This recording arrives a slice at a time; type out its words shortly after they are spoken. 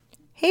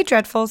Hey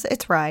Dreadfuls,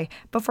 it's Rye.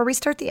 Before we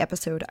start the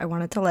episode, I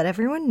wanted to let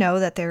everyone know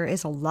that there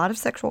is a lot of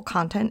sexual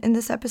content in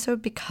this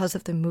episode because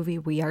of the movie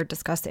we are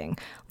discussing.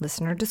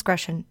 Listener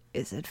discretion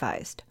is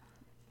advised.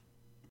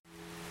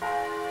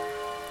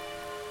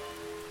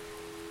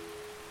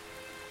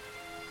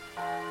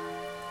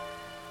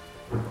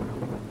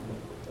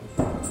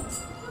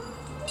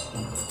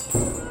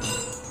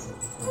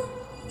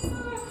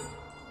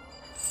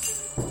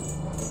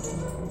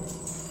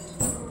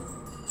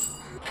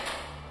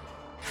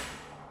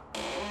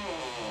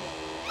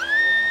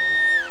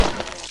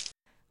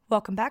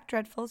 Welcome back,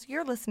 Dreadfuls.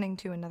 You're listening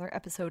to another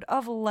episode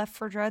of Left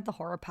for Dread, the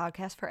horror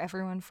podcast for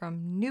everyone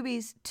from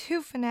newbies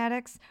to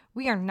fanatics.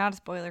 We are not a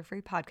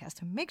spoiler-free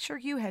podcast, so make sure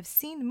you have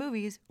seen the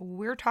movies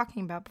we're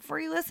talking about before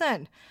you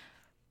listen.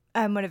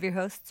 I'm one of your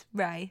hosts,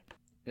 Rye.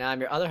 And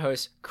I'm your other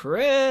host,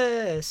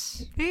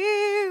 Chris.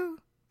 Ew.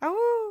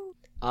 Oh.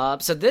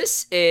 So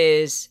this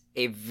is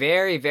a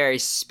very, very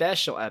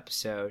special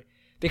episode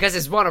because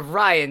it's one of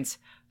Ryan's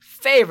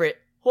favorite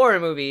horror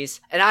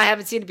movies, and I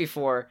haven't seen it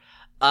before.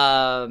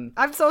 I'm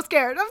so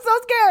scared.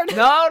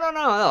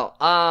 No.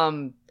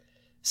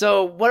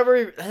 So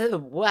whatever.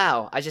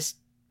 Wow, I just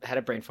had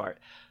a brain fart.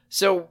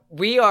 So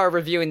we are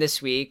reviewing this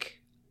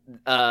week,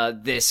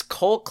 this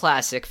cult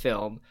classic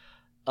film,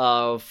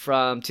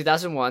 from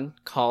 2001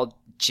 called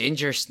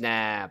Ginger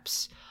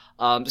Snaps.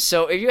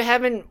 So if you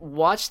haven't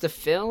watched the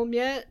film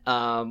yet,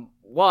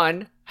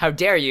 one, how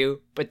dare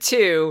you? But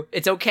two,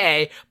 it's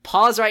okay.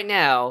 Pause right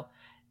now.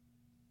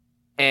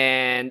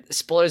 And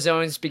spoiler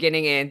zones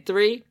beginning in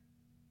 3,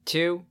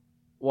 2,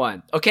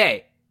 1.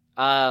 Okay.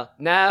 Now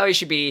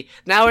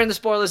we're in the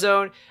spoiler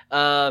zone.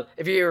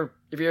 If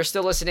you're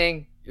still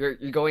listening, you're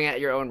going at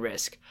your own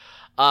risk.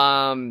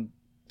 So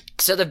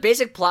the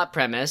basic plot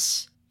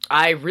premise,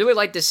 I really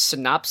like this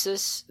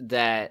synopsis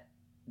that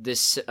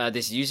this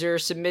user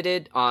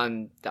submitted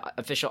on the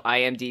official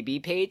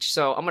IMDb page.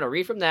 So I'm going to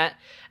read from that,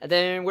 and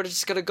then we're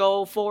just going to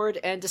go forward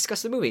and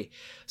discuss the movie.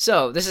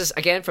 So this is,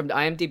 again, from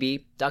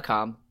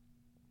imdb.com.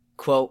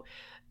 Quote,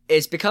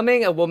 is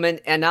becoming a woman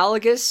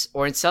analogous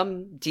or in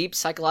some deep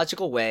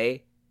psychological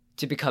way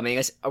to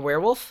becoming a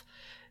werewolf?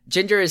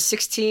 Ginger is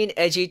 16,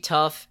 edgy,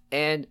 tough,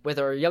 and with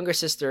her younger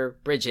sister,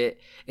 Bridget,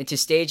 into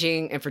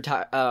staging and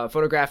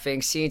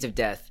photographing scenes of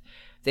death.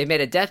 They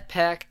made a death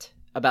pact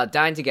about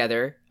dying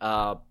together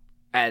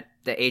at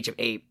the age of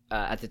 8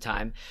 at the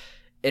time.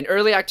 In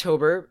early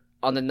October,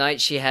 on the night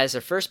she has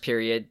her first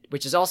period,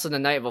 which is also the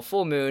night of a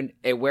full moon,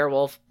 a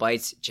werewolf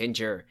bites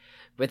Ginger.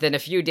 Within a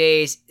few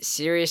days,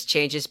 serious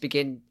changes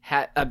begin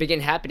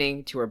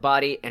happening to her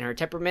body and her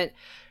temperament.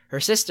 Her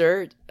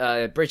sister,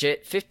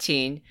 Bridget,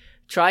 15,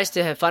 tries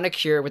to find a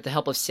cure with the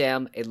help of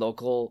Sam, a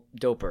local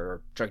doper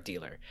or drug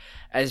dealer.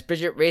 As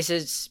Bridget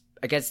races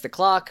against the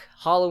clock,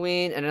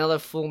 Halloween and another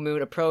full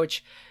moon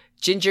approach,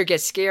 Ginger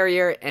gets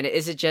scarier, and it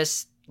isn't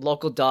just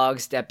local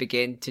dogs that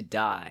begin to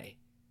die.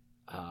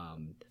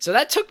 So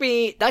that took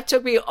me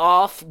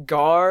off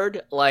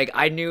guard.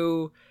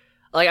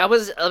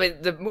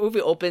 The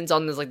movie opens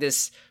on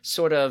this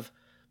sort of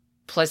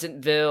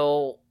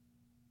Pleasantville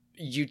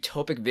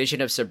utopic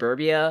vision of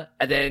suburbia,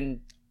 and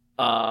then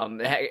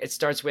it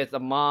starts with a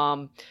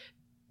mom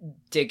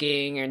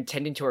digging and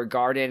tending to her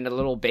garden, a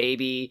little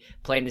baby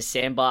playing in the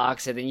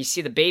sandbox, and then you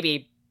see the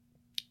baby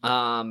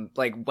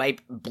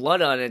wipe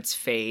blood on its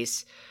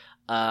face,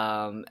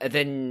 and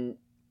then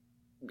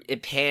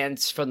it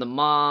pans from the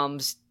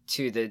moms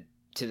to the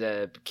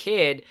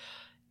kid.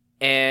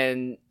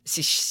 And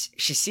she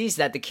sees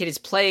that the kid is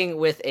playing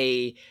with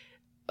a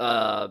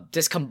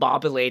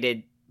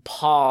discombobulated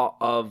paw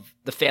of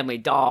the family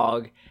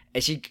dog,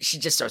 and she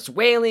just starts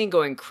wailing,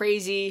 going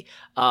crazy.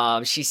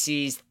 She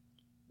sees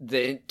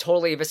the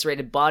totally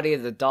eviscerated body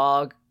of the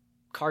dog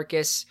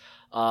carcass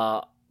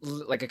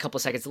like a couple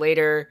seconds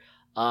later,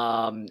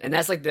 and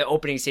that's like the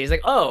opening scene. It's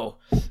like, oh,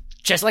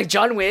 just like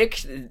John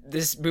Wick,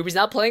 this movie's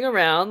not playing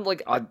around.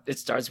 It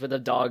starts with a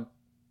dog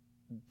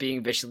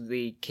being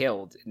viciously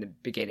killed in the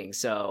beginning,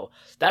 so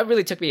that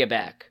really took me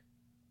aback.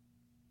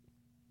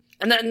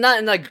 And not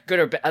in good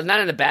or not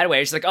in a bad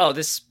way. It's like, oh,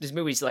 this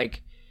movie's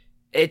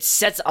it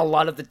sets a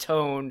lot of the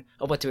tone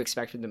of what to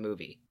expect from the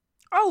movie.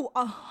 Oh,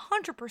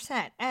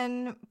 100%.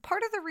 And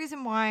part of the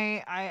reason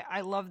why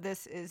I love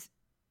this is,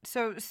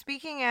 so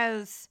speaking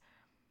as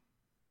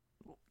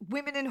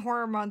Women in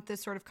Horror Month is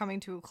sort of coming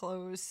to a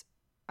close,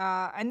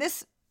 and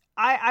this,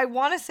 I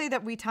want to say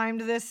that we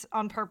timed this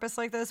on purpose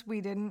like this.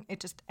 We didn't.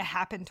 It just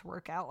happened to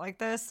work out like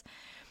this.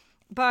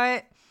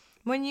 But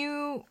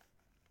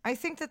I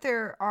think that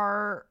there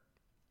are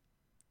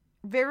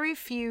very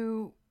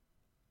few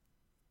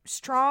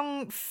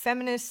strong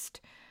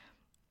feminist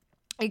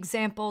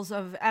examples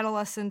of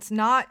adolescence,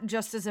 not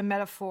just as a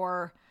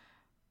metaphor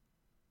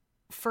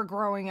for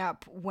growing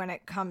up when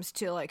it comes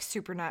to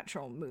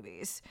supernatural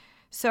movies.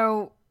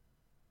 So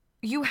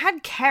you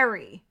had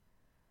Carrie,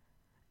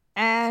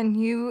 and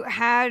you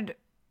had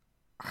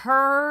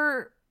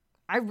her.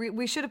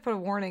 We should have put a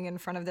warning in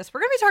front of this. We're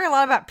going to be talking a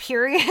lot about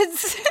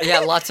periods. Yeah,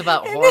 lots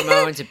about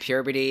hormones and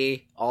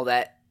puberty, all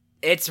that.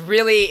 It's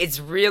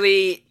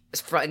really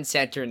front and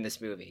center in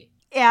this movie.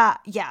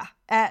 Yeah.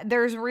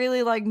 There's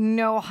really like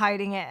no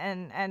hiding it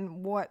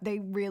and what they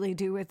really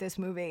do with this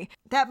movie.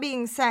 That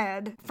being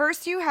said,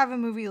 first you have a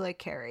movie like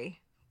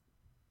Carrie,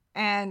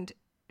 and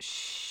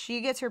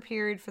she gets her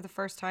period for the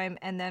first time,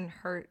 and then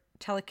her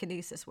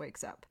telekinesis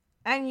wakes up.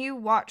 And you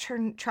watch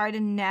her try to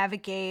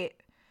navigate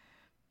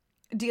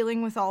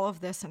dealing with all of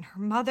this and her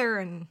mother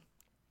and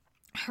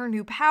her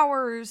new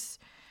powers.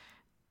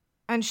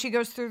 And she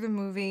goes through the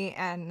movie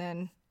and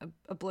then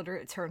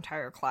obliterates her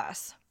entire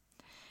class.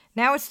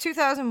 Now it's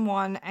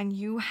 2001, and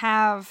you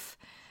have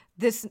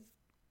this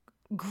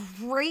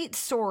great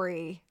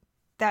story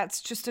that's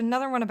just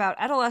another one about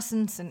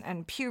adolescence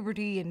and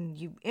puberty, and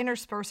you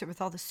intersperse it with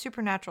all the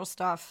supernatural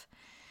stuff.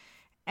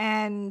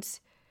 And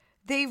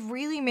they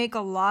really make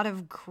a lot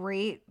of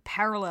great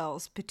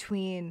parallels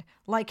between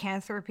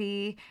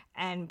lycanthropy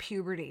and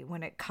puberty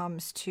when it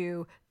comes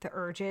to the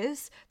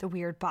urges, the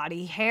weird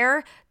body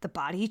hair, the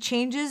body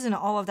changes, and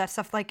all of that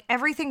stuff. Like,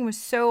 everything was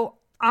so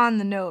on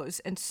the nose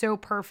and so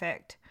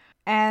perfect.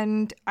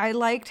 And I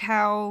liked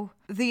how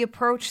the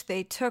approach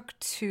they took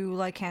to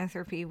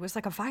lycanthropy was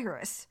like a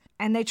virus,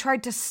 and they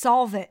tried to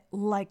solve it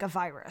like a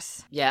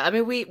virus. Yeah, I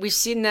mean, we've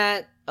seen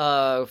that.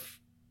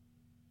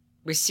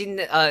 We've seen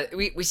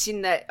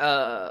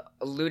that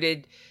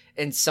alluded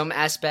in some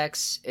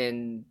aspects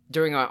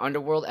during our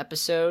Underworld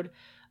episode.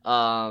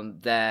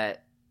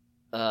 That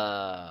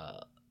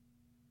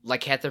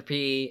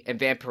lycanthropy and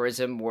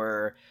vampirism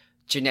were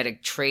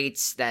genetic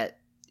traits that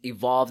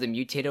evolved and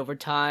mutated over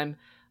time.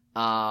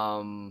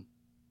 But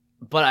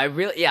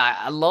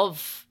I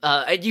love,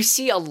 and you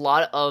see a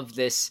lot of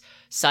this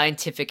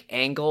scientific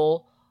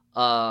angle,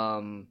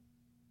 or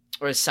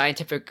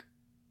scientific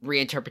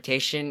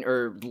reinterpretation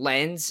or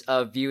lens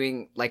of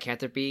viewing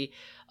lycanthropy,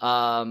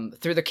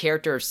 through the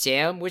character of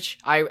Sam, which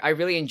I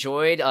really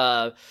enjoyed.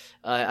 I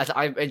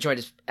enjoyed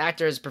his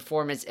actor's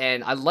performance,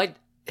 and I liked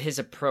his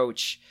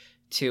approach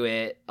to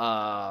it,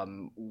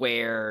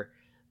 where,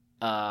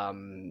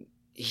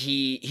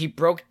 he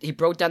broke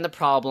down the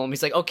problem.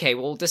 He's like, okay,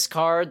 we'll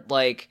discard,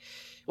 like,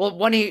 well,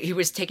 one, he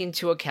was taking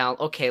into account,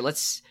 okay,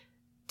 let's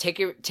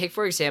take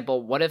for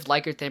example, what if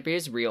lycanthropy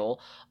is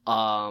real?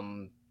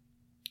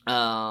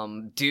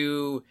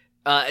 Do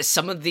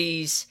some of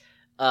these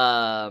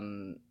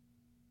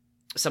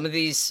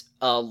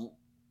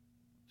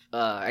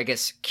I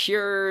guess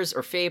cures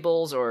or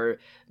fables or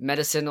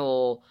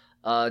medicinal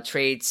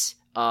traits,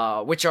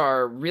 which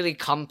are really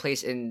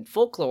commonplace in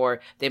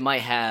folklore, they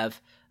might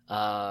have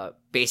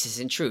basis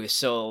in truth.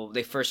 So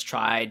they first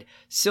tried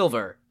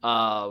silver,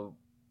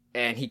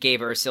 and he gave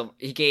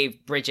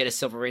Bridget a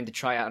silver ring to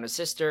try out on her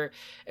sister,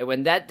 and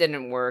when that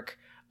didn't work,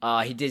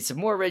 he did some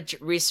more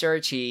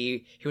research.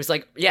 He was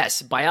like,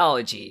 yes,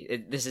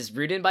 biology. This is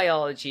rooted in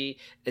biology.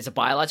 It's a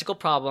biological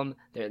problem.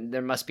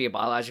 There must be a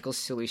biological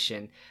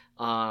solution.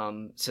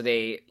 So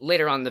they,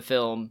 later on in the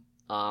film,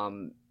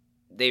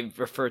 they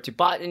referred to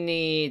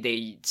botany.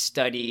 They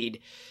studied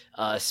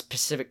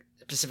specific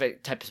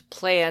types of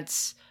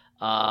plants.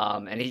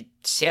 And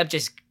Sam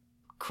just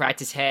cracked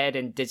his head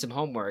and did some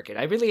homework, and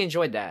I really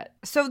enjoyed that.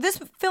 So this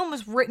film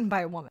was written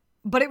by a woman,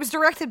 but it was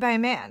directed by a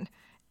man.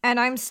 And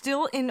I'm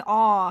still in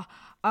awe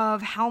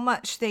of how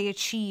much they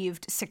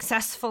achieved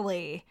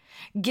successfully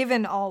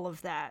given all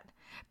of that,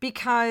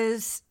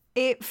 because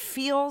it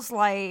feels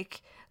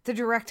like the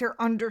director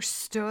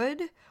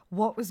understood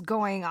what was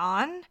going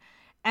on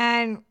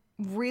and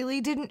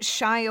really didn't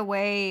shy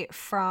away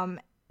from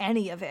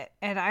any of it.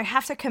 And I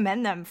have to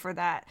commend them for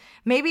that.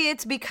 Maybe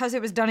it's because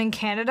it was done in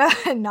Canada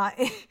and not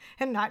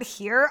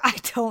here. I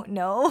don't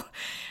know.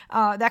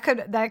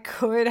 That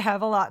could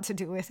have a lot to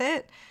do with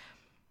it.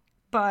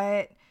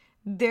 But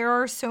there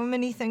are so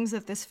many things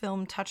that this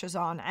film touches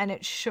on, and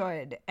it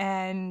should.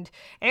 And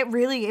it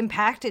really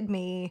impacted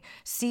me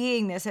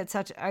seeing this at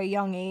such a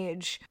young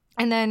age.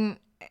 And then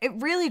it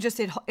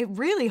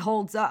really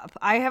holds up.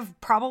 I have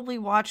probably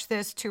watched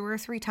this 2 or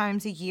 3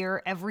 times a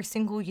year, every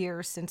single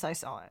year since I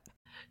saw it.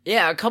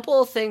 Yeah, a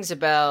couple of things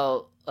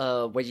about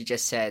what you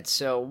just said.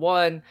 So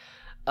one,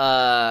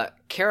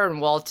 Karen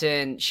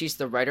Walton, she's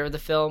the writer of the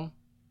film.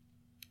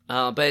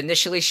 But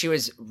initially she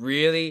was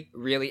really,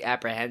 really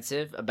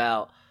apprehensive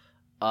about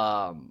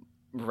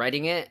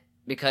writing it,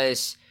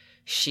 because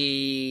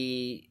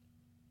she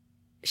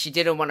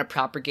didn't want to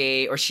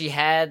propagate, or she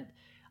had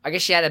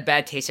a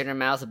bad taste in her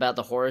mouth about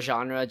the horror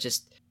genre,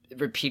 just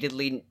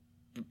repeatedly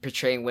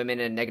portraying women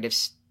in a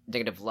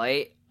negative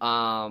light.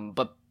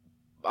 But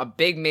a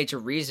big major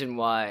reason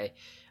why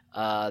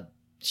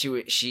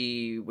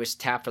she was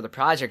tapped for the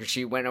project, or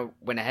she went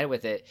ahead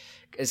with it,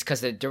 is because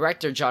the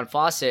director John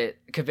Fawcett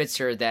convinced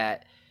her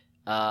that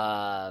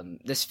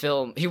this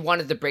film, he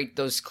wanted to break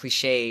those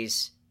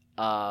cliches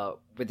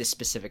with this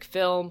specific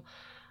film,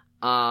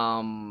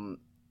 and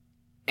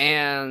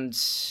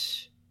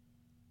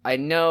I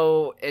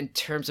know in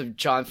terms of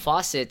John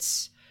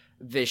Fawcett's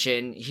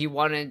vision, he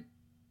wanted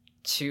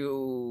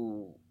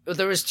to.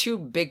 There was 2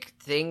 big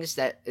things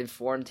that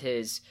informed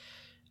his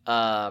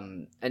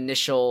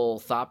initial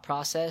thought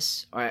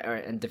process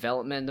and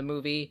development in the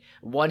movie.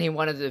 One, he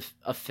wanted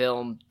a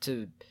film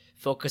to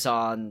focus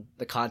on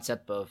the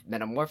concept of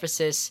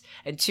metamorphosis,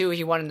 and 2,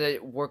 he wanted to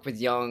work with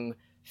young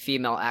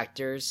female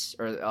actors,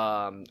 or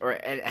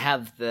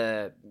have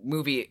the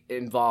movie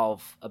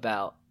involve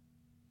about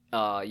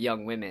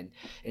young women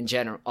in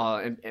general,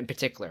 in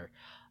particular.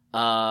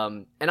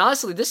 And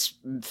honestly, this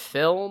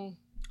film,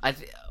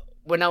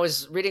 when I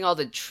was reading all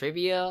the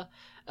trivia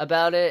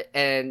about it,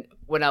 and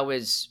when I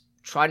was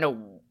trying to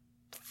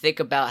think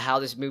about how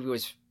this movie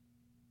was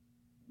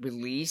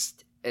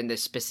released in the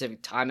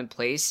specific time and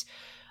place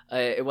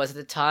it was at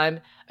the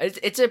time,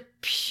 it's a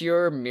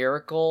pure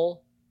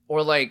miracle,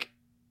 or like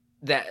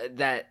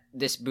that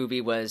this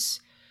movie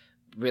was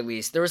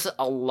released. There was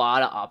a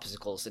lot of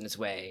obstacles in its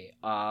way.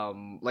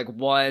 Like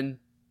one,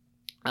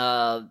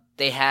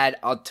 they had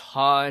a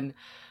ton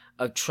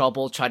of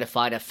trouble trying to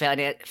find a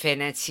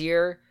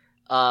financier,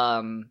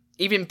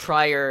 even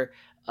prior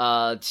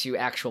to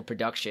actual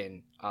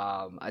production.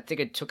 I think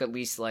it took at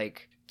least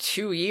like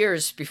 2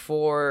 years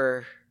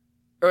before,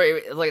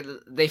 or like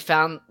they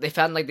found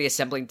like the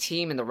assembling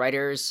team and the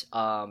writers,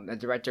 and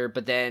director,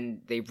 but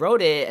then they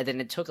wrote it, and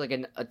then it took like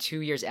 2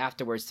 years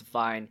afterwards to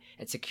find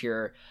and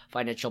secure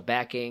financial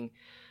backing.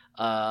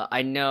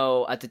 I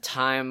know at the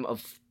time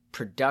of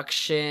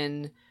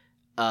production,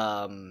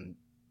 the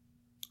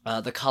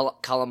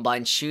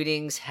Columbine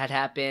shootings had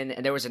happened,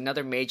 and there was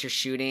another major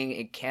shooting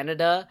in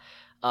Canada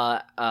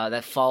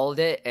that followed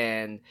it,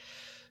 and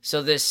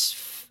so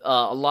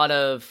a lot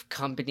of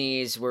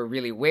companies were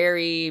really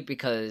wary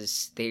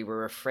because they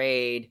were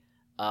afraid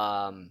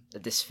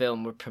that this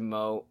film would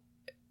promote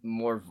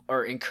more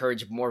or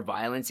encourage more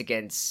violence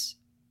against,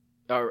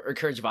 or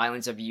encourage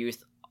violence of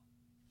youth,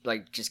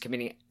 like just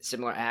committing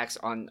similar acts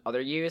on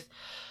other youth,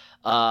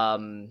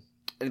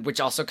 which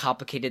also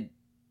complicated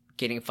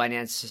getting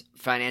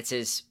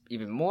finances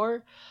even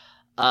more.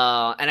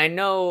 And I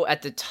know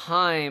at the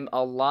time,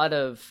 a lot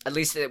of, at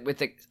least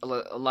with a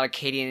lot of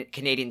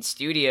Canadian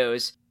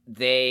studios,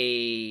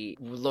 they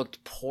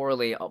looked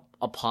poorly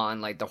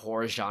upon like the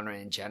horror genre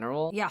in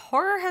general. Yeah,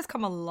 horror has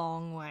come a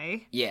long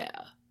way. Yeah.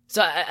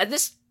 So at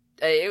this,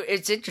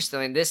 it's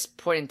interesting. At this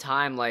point in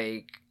time,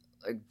 like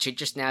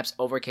Ginger Snaps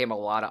overcame a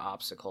lot of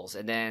obstacles,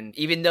 and then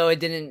even though it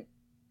didn't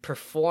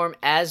perform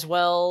as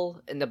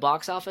well in the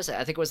box office,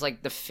 I think it was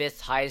like the 5th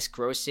highest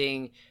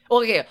grossing.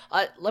 Oh, okay,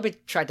 let me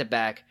try that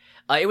back.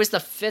 It was the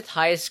 5th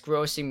highest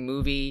grossing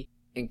movie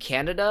in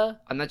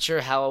Canada. I'm not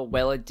sure how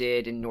well it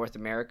did in North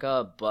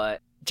America,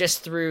 but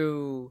just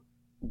through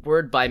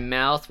word by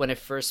mouth, when it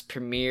first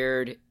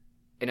premiered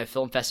in a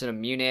film festival in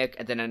Munich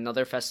and then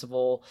another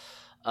festival,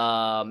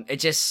 it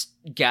just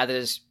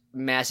gathers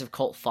massive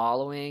cult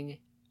following.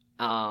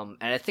 And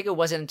I think it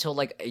wasn't until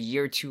like a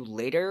year or two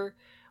later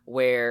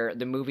where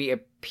the movie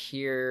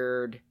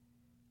appeared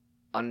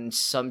on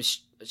some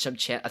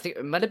channel. I think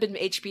it might have been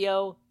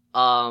HBO.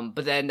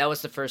 But then that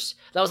was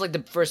like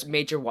the first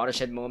major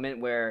watershed moment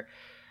where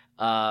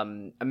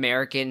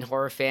American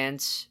horror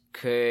fans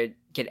could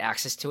get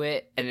access to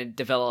it, and it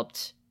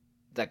developed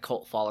that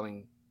cult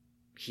following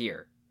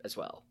here as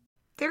well.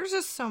 There's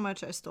just so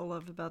much I still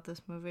love about this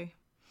movie.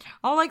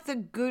 All like the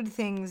good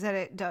things that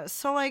it does.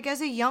 So like as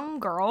a young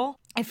girl,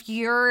 if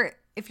your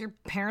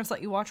parents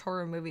let you watch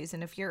horror movies,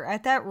 and if you're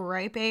at that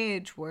ripe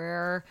age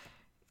where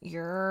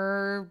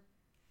you're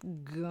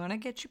gonna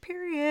get your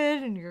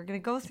period and you're gonna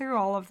go through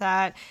all of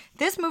that,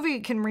 this movie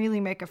can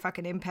really make a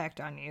fucking impact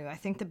on you. I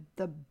think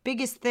the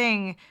biggest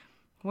thing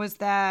was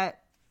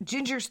that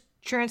Ginger's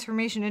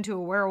transformation into a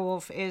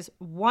werewolf is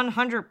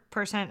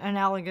 100%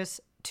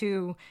 analogous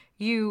to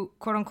you,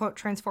 quote unquote,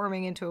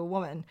 transforming into a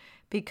woman,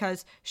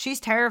 because she's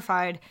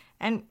terrified,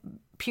 and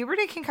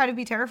puberty can kind of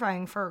be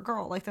terrifying for a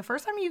girl. Like the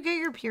first time you get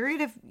your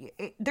period,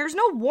 there's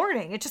no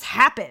warning, it just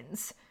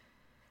happens.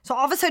 So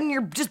all of a sudden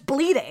you're just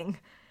bleeding,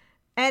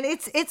 and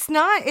it's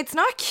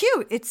not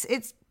cute.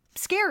 It's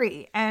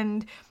scary,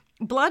 and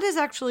blood is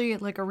actually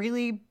like a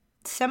really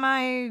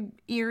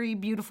semi-eerie,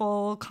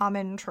 beautiful,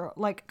 common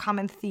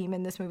theme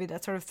in this movie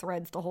that sort of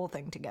threads the whole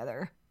thing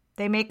together.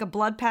 They make a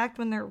blood pact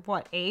when they're,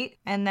 8?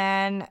 And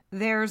then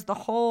there's the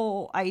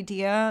whole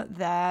idea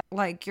that,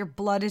 like, your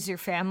blood is your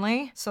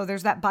family. So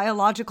there's that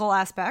biological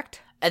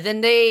aspect. And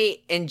then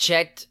they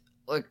inject,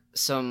 like,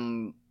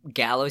 some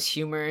gallows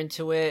humor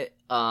into it.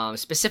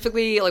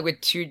 Specifically, like,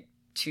 with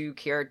two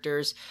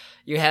characters.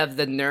 You have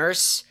the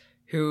nurse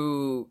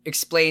who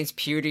explains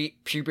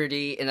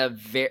puberty in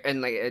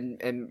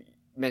and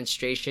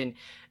menstruation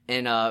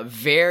in a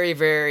very,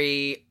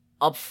 very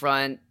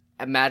upfront,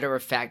 a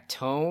matter-of-fact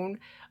tone.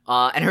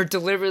 And her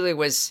delivery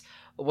was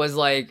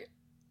like,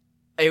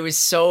 it was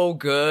so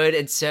good,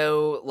 and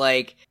so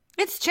like,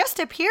 it's just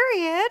a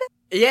period.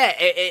 Yeah,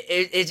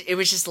 it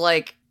was just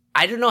like,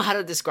 I don't know how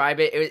to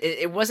describe it.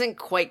 It wasn't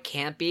quite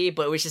campy,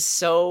 but it was just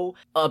so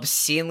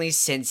obscenely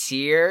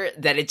sincere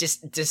that it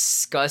just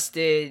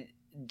disgusted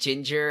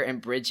Ginger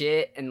and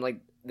Bridget in like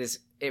this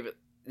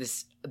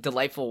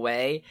delightful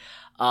way.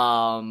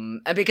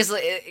 And because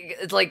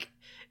it's like,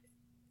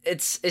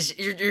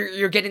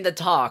 you're getting the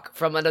talk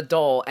from an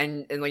adult,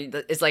 and like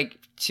it's like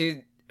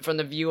to from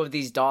the view of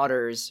these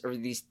daughters or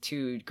these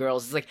two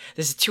girls. It's like,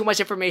 this is too much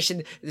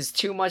information. This is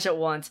too much at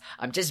once.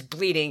 I'm just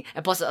bleeding.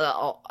 And plus,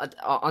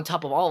 on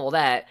top of all of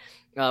that,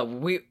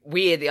 we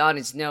the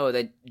audience know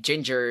that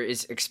Ginger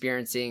is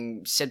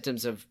experiencing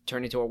symptoms of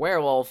turning into a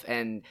werewolf,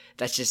 and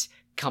that's just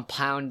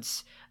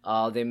compounds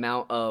the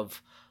amount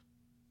of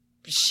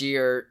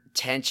sheer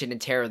tension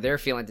and terror they're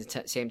feeling at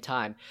the same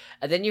time.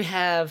 And then you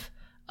have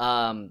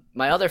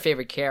my other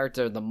favorite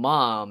character, the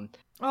mom.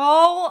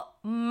 Oh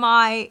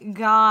my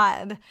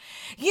god.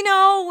 You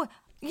know,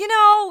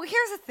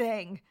 here's the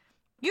thing.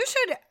 You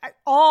should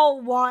all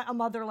want a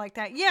mother like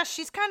that. Yeah,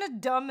 she's kind of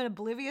dumb and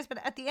oblivious,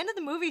 but at the end of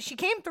the movie, she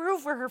came through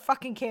for her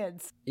fucking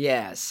kids.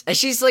 Yes. And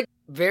she's like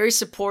very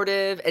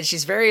supportive, and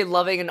she's very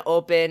loving and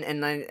open,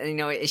 and you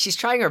know, she's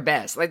trying her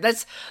best. Like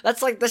that's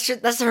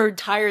her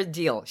entire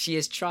deal. She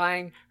is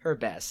trying her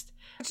best.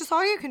 It's just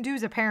all you can do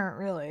as a parent,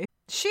 really.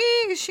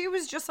 She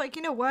was just like,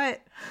 you know what?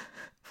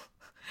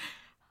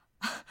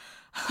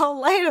 I'll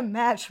light a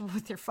match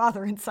with your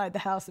father inside the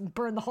house and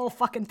burn the whole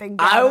fucking thing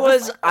down. I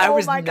was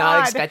my not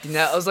God. expecting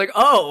that. I was like,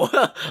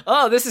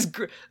 oh, this is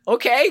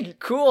okay,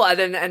 cool. And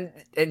then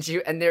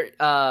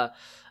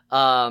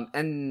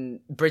and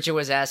Bridget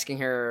was asking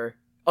her.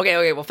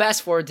 Okay. Well,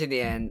 fast forward to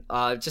the end.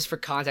 Just for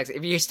context,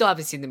 if you still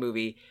haven't seen the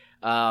movie,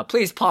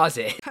 please pause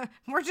it.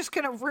 We're just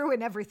gonna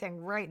ruin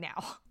everything right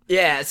now.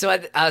 Yeah. So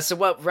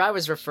what I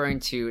was referring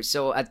to.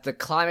 So at the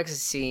climax of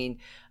the scene,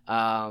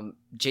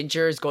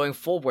 Ginger is going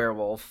full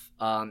werewolf.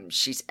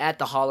 She's at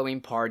the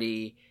Halloween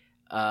party,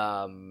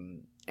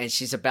 and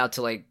she's about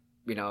to, like,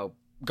 you know,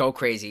 go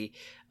crazy.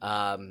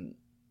 And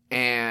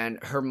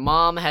her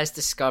mom has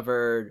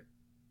discovered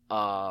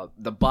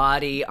the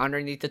body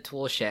underneath the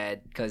tool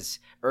shed, because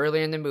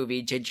earlier in the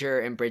movie, Ginger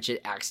and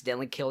Bridget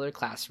accidentally killed her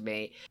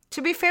classmate.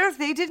 To be fair,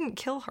 they didn't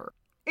kill her.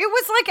 It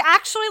was like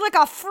actually like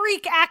a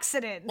freak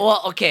accident.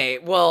 Well, okay.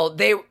 Well,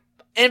 they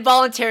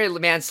involuntary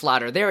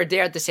manslaughter. They were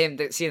there at the same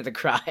scene of the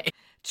crime.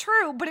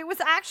 True, but it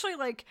was actually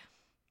like,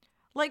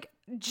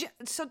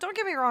 so don't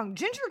get me wrong,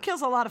 Ginger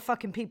kills a lot of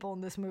fucking people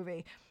in this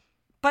movie.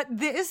 But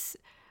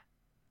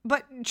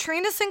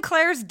Trina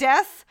Sinclair's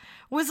death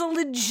was a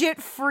legit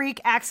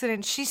freak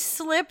accident. She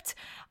slipped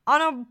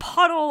on a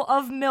puddle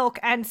of milk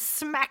and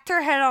smacked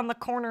her head on the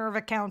corner of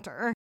a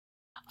counter.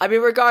 I mean,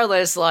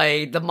 regardless,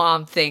 like, the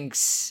mom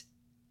thinks,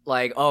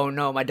 like, oh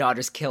no, my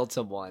daughter's killed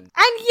someone.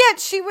 And yet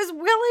she was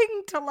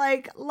willing to,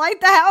 like,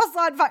 light the house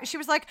on fire. She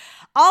was like,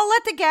 I'll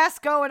let the gas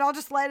go and I'll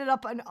just light it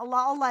up and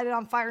I'll light it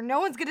on fire. No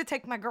one's gonna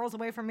take my girls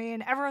away from me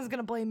and everyone's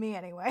gonna blame me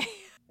anyway.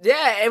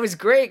 Yeah, it was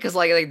great because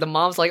like the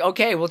mom's like,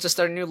 okay, we'll just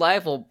start a new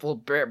life. We'll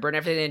burn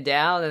everything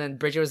down. And then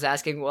Bridget was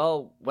asking,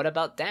 well, what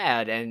about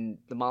Dad? And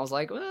the mom's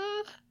like,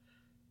 well,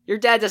 your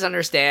dad doesn't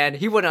understand.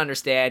 He wouldn't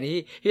understand.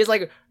 He's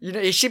like, you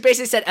know, she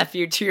basically said F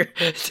you to your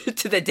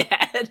to the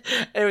dad.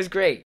 It was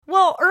great.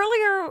 Well,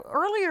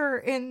 earlier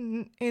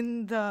in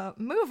the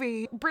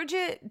movie,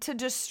 Bridget, to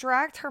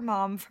distract her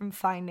mom from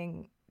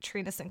finding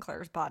Trina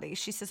Sinclair's body,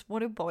 she says, what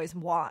do boys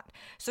want?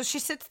 So she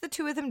sits the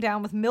two of them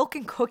down with milk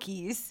and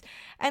cookies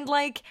and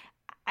like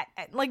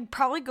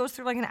probably goes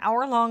through like an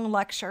hour-long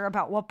lecture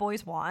about what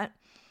boys want.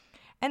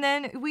 And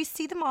then we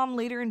see the mom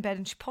later in bed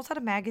and she pulls out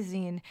a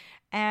magazine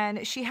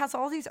and she has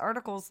all these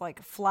articles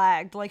like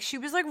flagged. Like she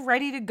was like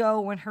ready to go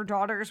when her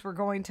daughters were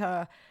going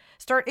to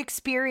start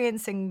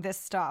experiencing this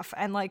stuff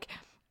and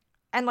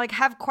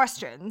have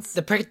questions.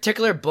 The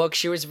particular book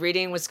she was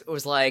reading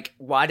was like,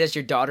 why does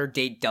your daughter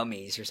date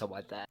dummies or something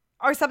like that?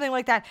 Or something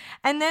like that.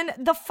 And then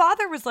the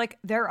father was like,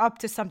 they're up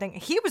to something.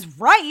 He was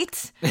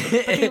right. But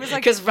he was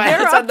like, because right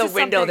outside the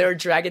window, something. They were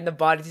dragging the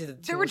body to the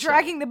They were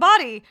dragging the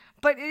body.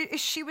 But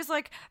she was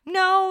like,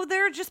 no,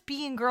 they're just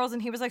being girls.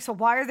 And he was like, so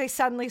why are they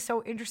suddenly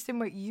so interested in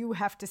what you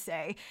have to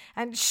say?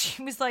 And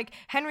she was like,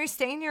 Henry,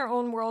 stay in your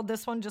own world.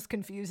 This one just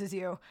confuses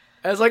you.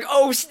 I was like,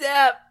 oh,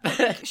 snap.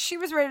 She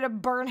was ready to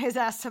burn his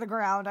ass to the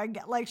ground.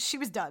 She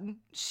was done.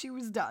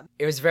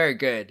 It was very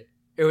good.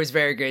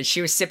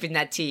 She was sipping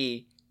that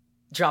tea,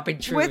 dropping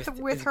truth.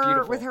 With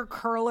her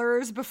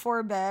curlers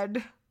before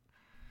bed.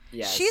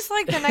 Yes. She's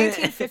like the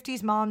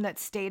 1950s mom that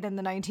stayed in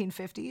the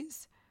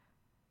 1950s.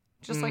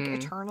 Just like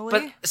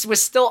eternally. But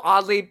was still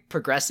oddly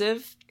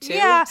progressive too.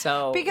 Yeah,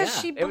 so, because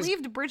she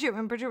believed Bridget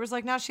when Bridget was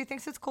like, no, she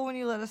thinks it's cool when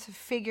you let us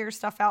figure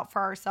stuff out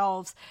for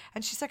ourselves.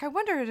 And she's like, I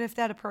wondered if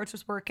that approach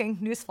was working.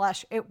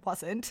 Newsflash, it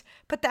wasn't.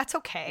 But that's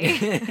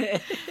okay.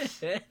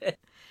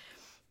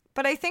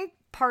 But I think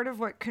part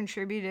of what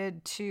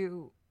contributed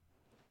to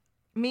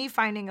me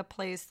finding a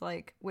place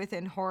like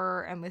within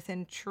horror and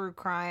within true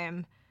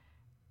crime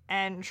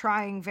and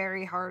trying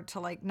very hard to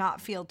like not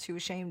feel too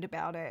ashamed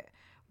about it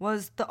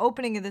was the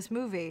opening of this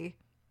movie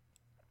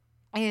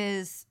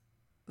is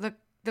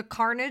the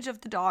carnage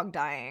of the dog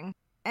dying.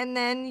 And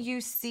then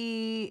you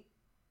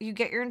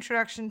get your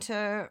introduction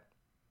to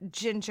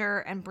Ginger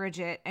and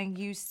Bridget, and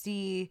you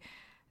see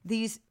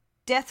these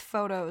death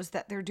photos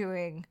that they're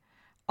doing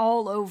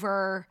all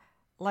over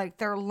like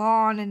their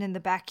lawn and in the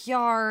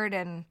backyard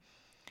and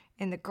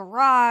in the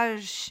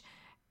garage.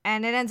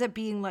 And it ends up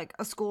being like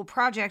a school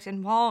project.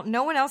 And while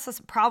no one else has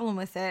a problem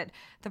with it,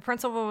 the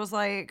principal was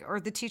like, or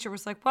the teacher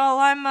was like, well,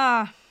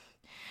 I'm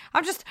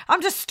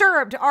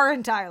disturbed,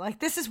 aren't I? Like,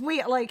 this is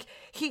weird. Like,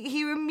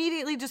 he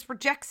immediately just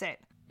rejects it.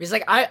 He's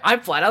like,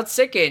 I'm flat out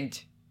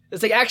sickened.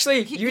 It's like,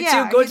 actually, you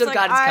Yeah, two go he's to the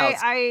like,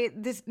 guidance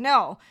council.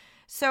 No.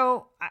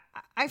 So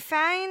I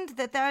find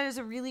that is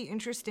a really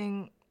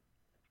interesting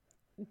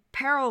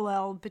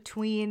parallel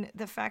between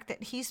the fact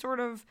that he sort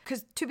of,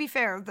 because to be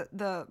fair,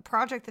 the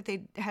project that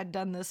they had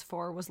done this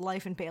for was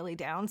Life in Bailey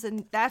Downs,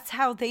 and that's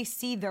how they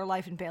see their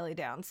life in Bailey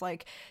Downs.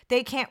 Like,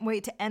 they can't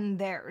wait to end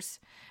theirs,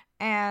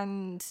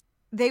 and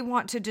they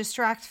want to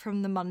distract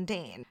from the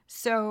mundane.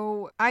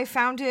 So I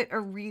found it a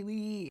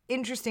really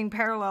interesting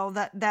parallel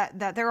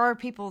that there are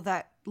people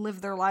that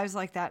live their lives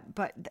like that,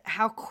 but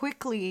how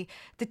quickly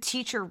the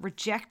teacher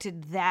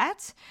rejected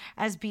that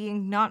as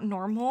being not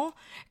normal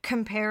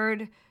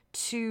compared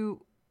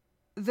to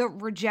the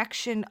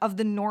rejection of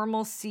the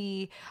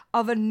normalcy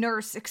of a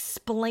nurse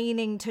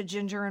explaining to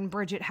Ginger and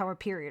Bridget how a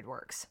period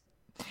works.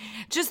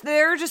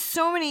 There are just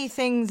so many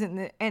things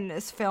in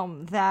this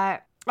film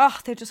that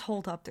they just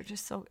hold up. They're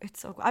just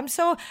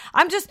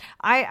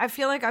I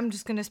feel like I'm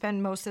just gonna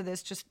spend most of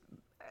this just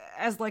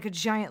as like a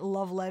giant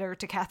love letter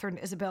to Catherine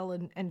Isabelle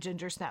and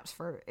Ginger Snaps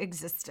for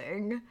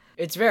existing.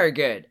 It's very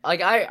good.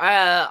 Like,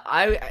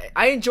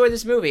 I enjoyed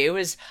this movie.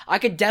 I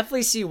could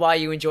definitely see why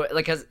you enjoy it.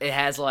 Like, 'cause it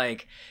has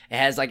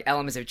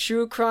elements of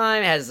true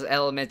crime, it has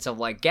elements of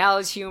like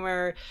gallows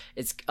humor.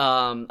 It's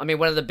one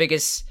of the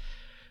biggest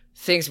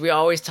things we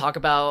always talk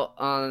about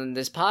on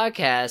this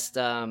podcast,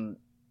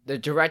 the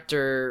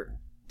director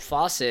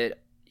Fawcett,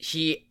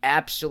 he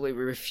absolutely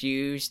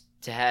refused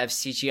to have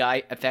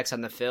CGI effects on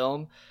the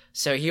film.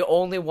 So he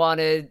only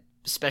wanted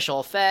special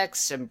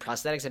effects and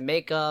prosthetics and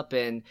makeup,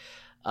 and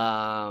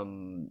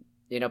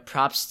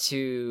props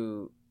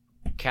to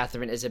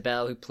Catherine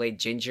Isabelle, who played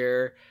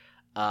Ginger,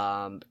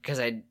 because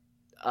I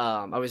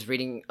was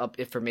reading up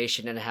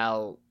information on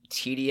how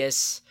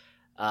tedious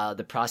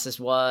the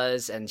process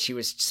was, and she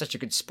was such a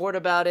good sport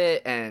about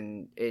it,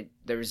 and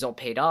the result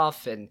paid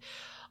off. And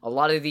a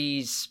lot of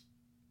the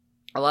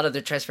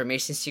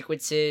transformation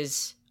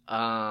sequences,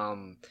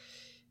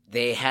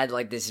 they had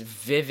like this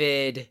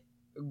vivid,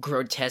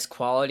 grotesque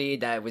quality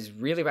that was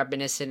really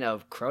reminiscent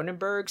of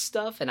Cronenberg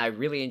stuff, and I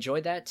really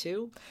enjoyed that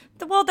too.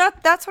 Well,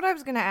 that's what I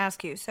was going to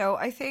ask you. So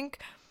I think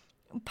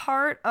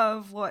apart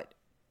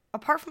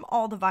from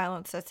all the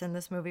violence that's in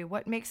this movie,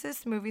 what makes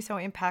this movie so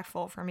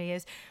impactful for me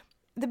is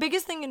the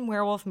biggest thing in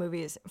werewolf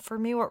movies, for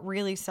me, what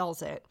really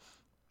sells it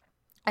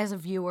as a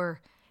viewer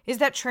is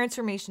that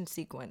transformation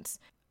sequence.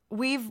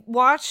 We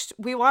watched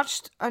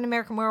An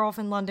American Werewolf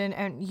in London,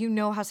 and you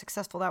know how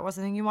successful that was.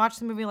 And then you watch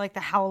the movie like The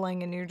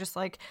Howling, and you're just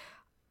like,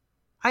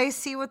 I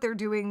see what they're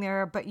doing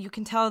there, but you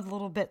can tell the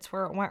little bits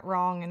where it went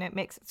wrong, and it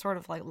makes it sort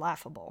of like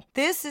laughable.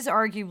 This is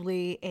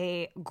arguably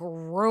a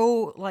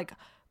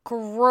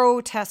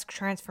grotesque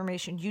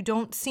transformation. You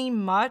don't see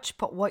much,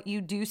 but what you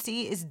do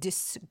see is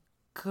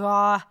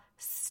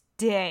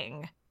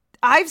disgusting.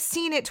 I've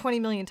seen it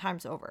 20 million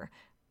times over.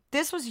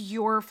 This was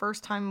your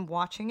first time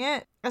watching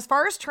it. As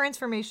far as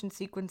transformation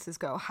sequences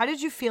go, how did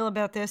you feel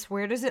about this?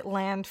 Where does it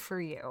land for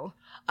you?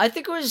 I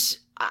think it was...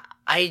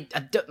 I'm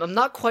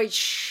not quite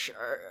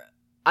sure.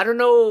 I don't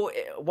know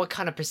what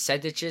kind of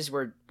percentages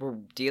we're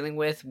dealing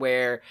with,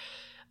 where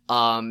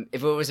if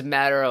it was a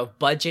matter of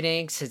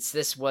budgeting, since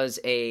this was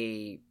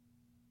a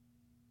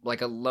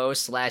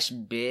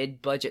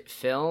low/mid budget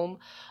film,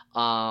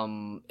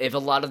 if a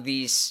lot of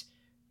the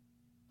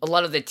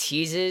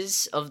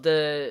teases of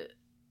the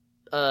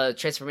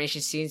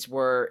transformation scenes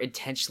were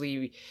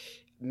intentionally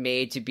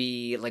made to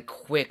be like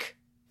quick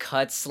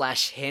cuts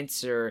 /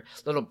 hints or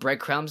little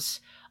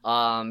breadcrumbs,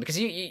 because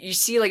you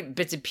see like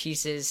bits and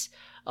pieces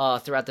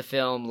throughout the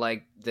film,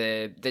 like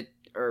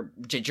or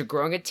Ginger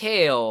growing a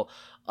tail,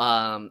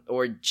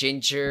 or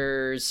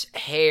Ginger's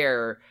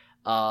hair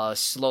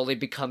slowly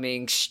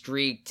becoming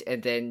streaked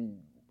and then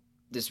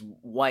this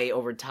white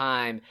over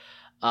time,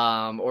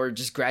 or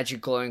just gradually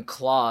glowing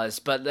claws.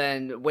 But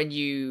then when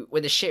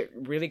the shit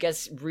really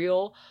gets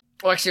real,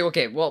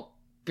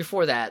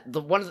 before that,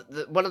 one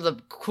of the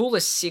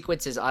coolest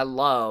sequences I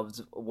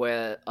loved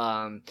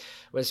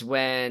was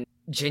when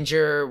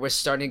Ginger was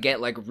starting to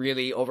get like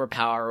really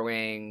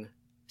overpowering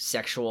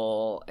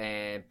sexual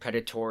and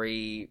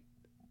predatory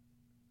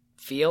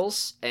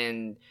feels,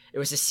 and it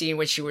was a scene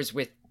when she was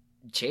with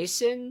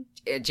Jason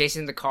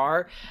in the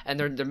car, and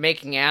they're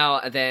making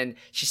out, and then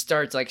she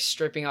starts like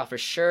stripping off her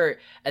shirt,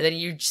 and then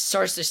you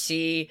starts to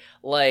see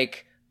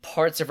like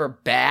parts of her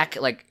back,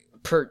 like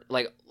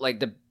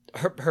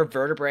her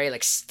vertebrae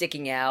like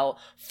sticking out,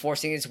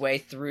 forcing its way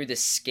through the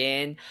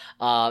skin,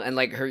 and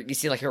like you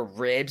see like her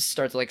ribs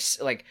start to like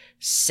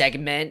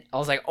segment. I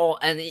was like, oh,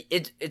 and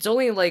it's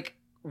only like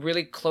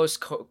really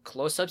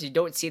close-ups. You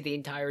don't see the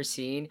entire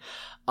scene,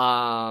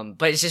 but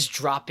it's just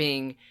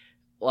dropping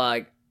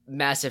like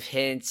massive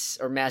hints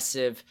or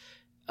massive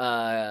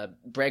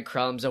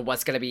breadcrumbs of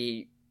what's gonna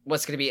be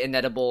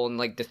inedible in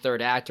like the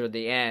third act or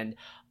the end.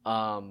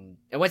 And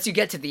once you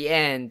get to the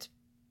end,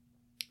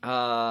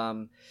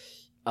 Um,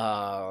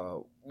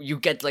 you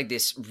get like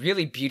this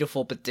really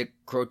beautiful but the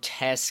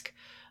grotesque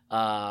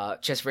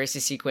chest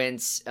racing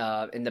sequence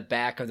in the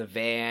back of the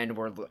van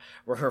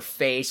where her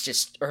face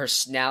just, or her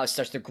snout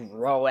starts to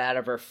grow out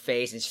of her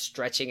face and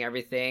stretching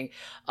everything.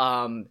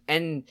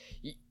 And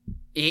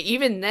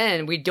even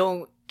then we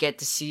don't get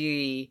to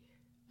see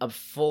a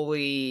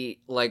fully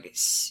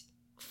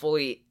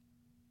fully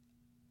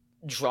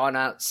drawn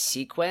out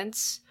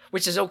sequence,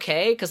 which is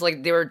okay because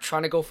like they were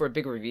trying to go for a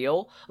big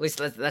reveal. At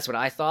least that's what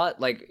I thought.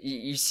 Like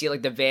you see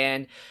like the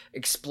van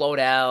explode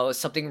out,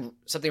 something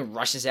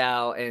rushes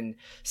out, and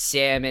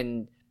Sam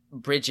and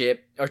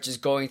Bridget are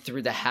just going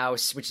through the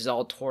house, which is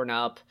all torn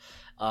up,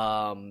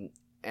 and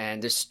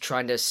just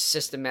trying to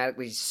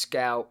systematically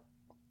scout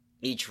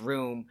each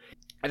room.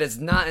 And it's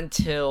not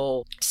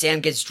until Sam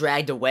gets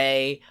dragged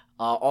away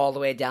all the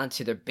way down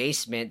to the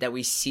basement that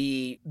we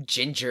see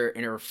Ginger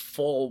in her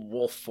full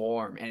wolf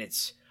form, and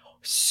it's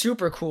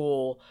super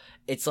cool.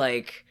 It's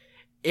like,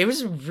 it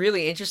was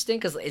really interesting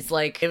because it's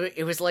like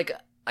it was like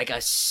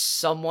a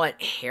somewhat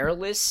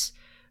hairless,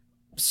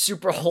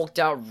 super hulked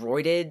out,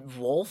 roided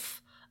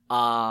wolf. It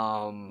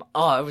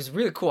was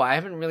really cool. I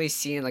haven't really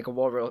seen like a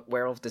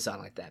werewolf design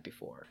like that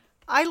before.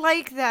 I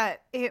like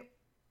that it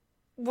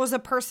was a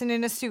person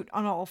in a suit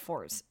on all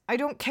fours. I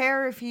don't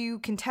care if you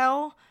can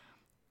tell.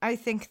 I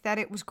think that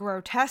it was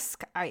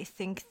grotesque. I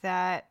think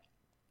that,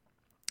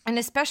 and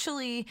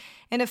especially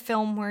in a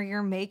film where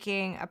you're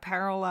making a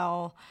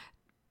parallel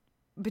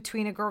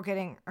between a girl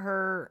getting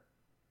her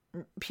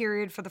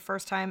period for the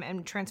first time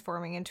and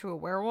transforming into a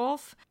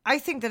werewolf, I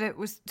think that it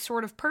was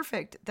sort of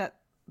perfect that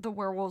the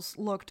werewolves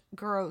looked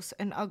gross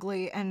and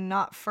ugly and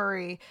not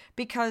furry,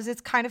 because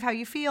it's kind of how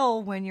you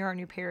feel when you're on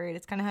your period.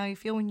 It's kind of how you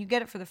feel when you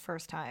get it for the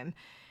first time.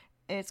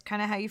 It's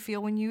kind of how you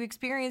feel when you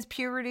experience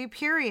puberty,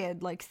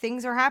 period. Like,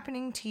 things are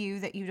happening to you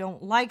that you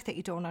don't like, that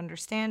you don't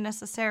understand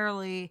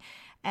necessarily,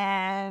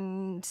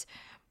 and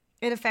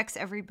it affects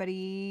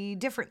everybody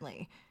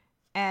differently.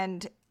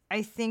 And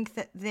I think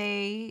that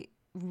they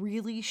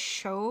really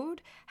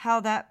showed how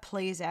that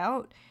plays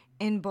out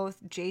in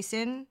both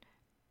Jason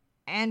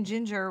and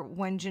Ginger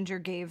when Ginger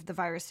gave the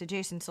virus to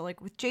Jason. So, like,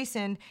 with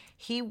Jason,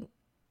 he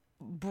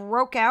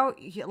broke out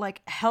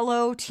like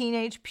hello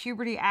teenage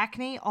puberty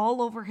acne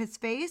all over his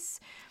face.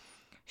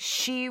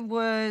 She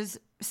was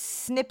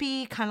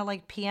snippy, kind of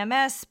like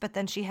PMS, but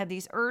then she had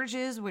these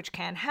urges, which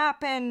can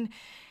happen.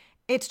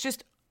 It's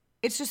just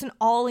an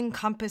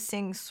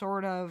all-encompassing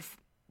sort of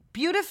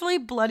beautifully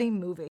bloody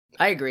movie.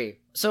 I agree.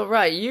 So,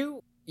 right,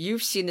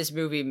 you've seen this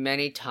movie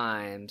many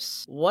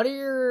times. What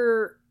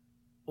are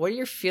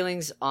your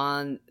feelings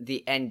on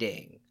the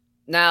ending?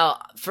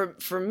 Now,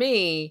 for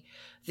me,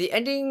 the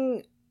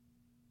ending,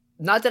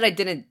 not that I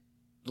didn't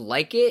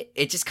like it,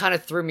 it just kind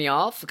of threw me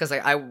off because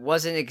I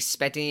wasn't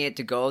expecting it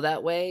to go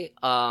that way.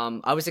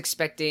 I was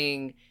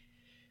expecting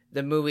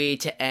the movie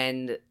to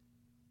end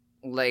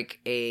like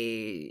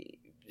a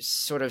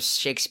sort of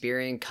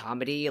Shakespearean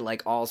comedy,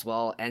 like All's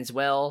Well Ends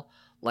Well.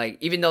 Like,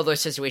 even though the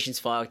situation's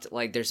fucked,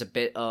 like there's a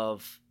bit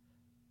of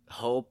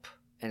hope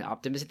and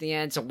optimism at the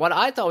end. So what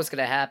I thought was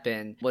gonna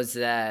happen was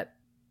that,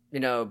 you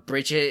know,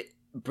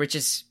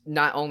 Bridget's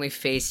not only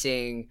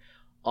facing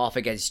off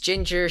against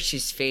Ginger,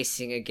 she's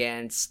facing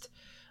against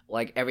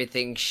like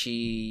everything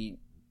she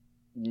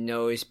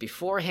knows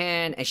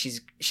beforehand, and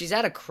she's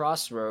at a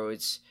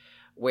crossroads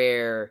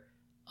where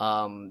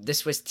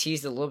this was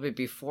teased a little bit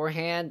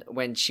beforehand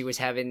when she was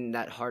having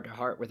that heart to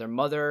heart with her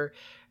mother,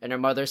 and her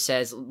mother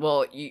says,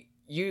 well,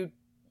 you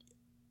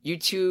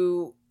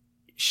two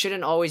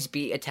shouldn't always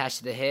be attached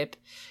to the hip.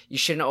 You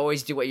shouldn't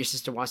always do what your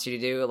sister wants you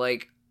to do.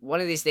 Like, one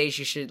of these days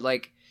you should,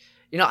 like,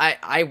 you know,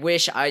 I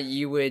wish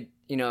you would,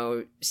 you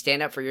know,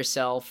 stand up for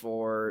yourself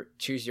or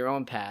choose your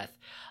own path.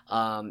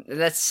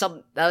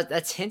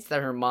 That's hints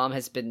that her mom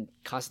has been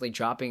constantly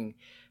dropping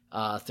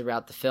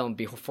throughout the film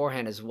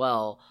beforehand as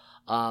well.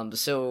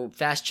 So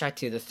fast track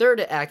to the third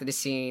act of the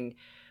scene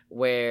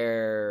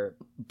where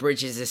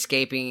Bridget is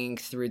escaping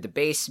through the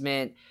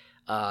basement.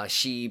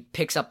 She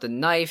picks up the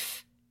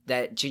knife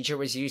that Ginger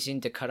was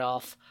using to cut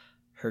off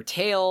her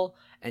tail,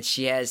 and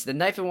she has the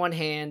knife in one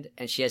hand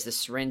and she has the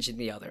syringe in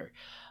the other.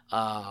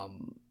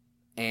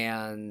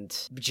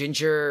 And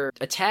Ginger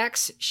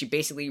attacks. She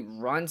basically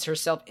runs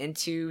herself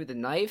into the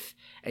knife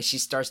and she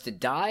starts to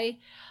die.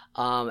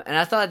 And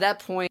I thought at that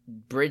point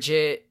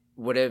Bridget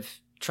would have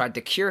tried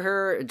to cure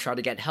her and try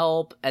to get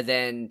help. And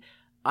then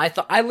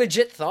I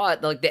legit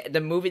thought like the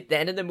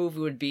end of the movie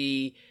would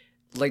be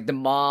like the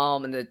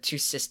mom and the two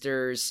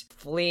sisters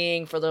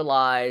fleeing for their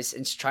lives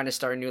and trying to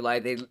start a new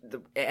life. It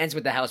ends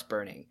with the house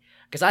burning.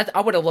 Because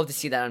I would have loved to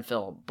see that on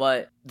film.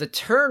 But the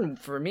turn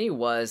for me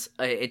was,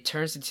 it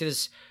turns into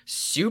this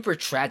super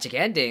tragic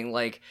ending.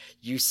 Like,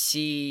 you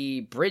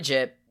see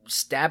Bridget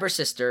stab her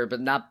sister,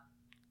 but not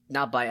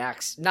by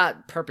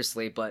not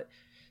purposely, but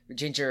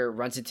Ginger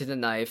runs into the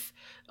knife.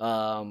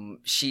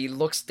 She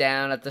looks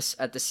down at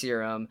the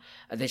serum,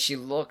 and then she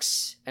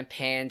looks and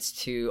pans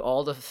to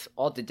all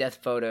the death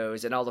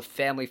photos and all the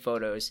family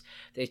photos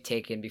they've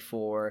taken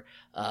before.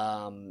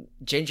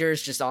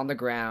 Ginger's just on the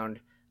ground.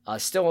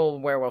 still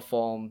in werewolf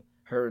form.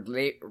 Her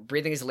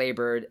breathing is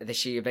labored, and then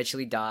she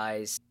eventually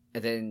dies.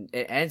 And then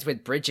it ends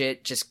with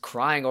Bridget just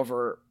crying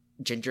over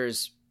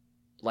Ginger's,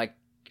 like,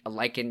 a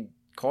lichened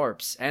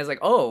corpse. And it's like,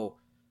 oh,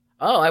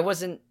 I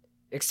wasn't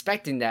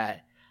expecting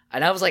that.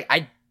 And I was like,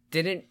 I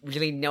didn't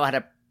really know how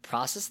to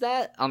process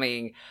that. I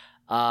mean,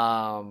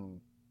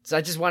 so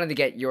I just wanted to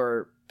get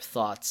your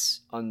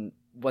thoughts on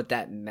what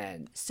that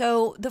meant.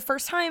 So the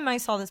first time I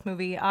saw this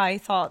movie, I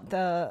thought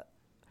the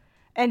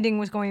ending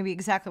was going to be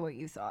exactly what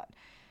you thought.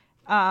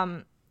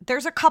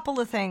 There's a couple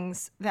of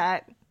things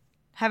that,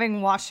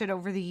 having watched it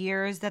over the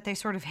years, that they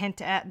sort of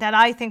hint at, that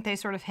I think they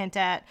sort of hint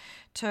at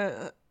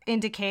to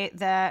indicate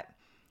that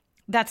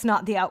that's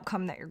not the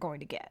outcome that you're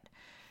going to get.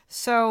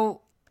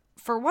 So,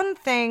 for one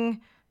thing,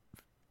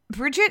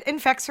 Bridget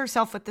infects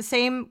herself with the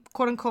same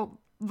quote-unquote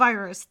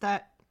virus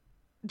that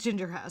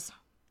Ginger has.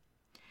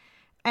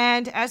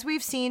 And as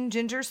we've seen,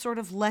 Ginger sort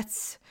of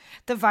lets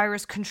the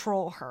virus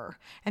control her,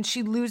 and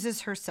she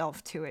loses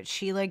herself to it.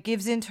 She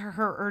gives into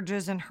her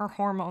urges and her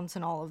hormones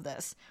and all of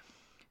this.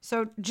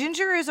 So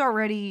Ginger is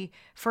already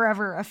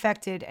forever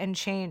affected and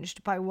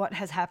changed by what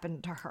has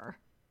happened to her.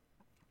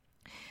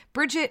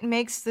 Bridget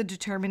makes the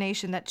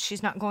determination that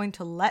she's not going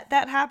to let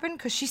that happen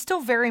because she's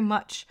still very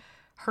much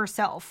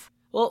herself.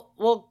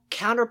 Well,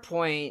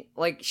 counterpoint,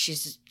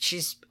 she's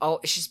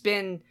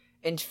been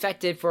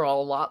infected for a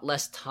lot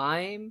less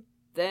time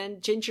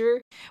than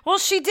Ginger. Well,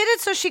 she did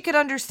it so she could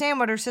understand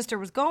what her sister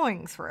was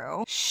going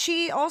through.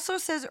 She also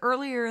says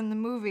earlier in the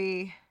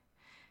movie,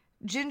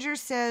 Ginger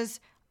says,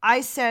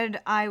 I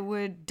said I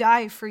would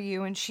die for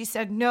you. And she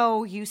said,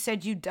 no, you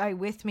said you'd die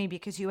with me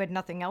because you had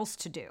nothing else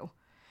to do.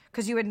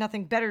 Because you had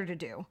nothing better to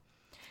do.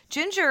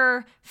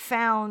 Ginger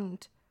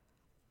found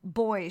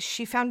boys.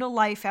 She found a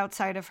life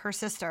outside of her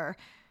sister.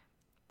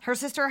 Her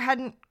sister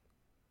hadn't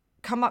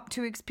come up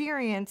to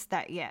experience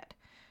that yet.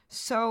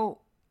 So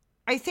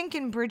I think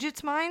in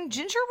Bridget's mind,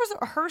 Ginger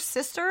was her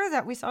sister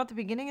that we saw at the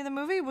beginning of the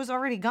movie was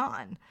already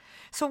gone.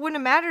 So it wouldn't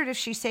have mattered if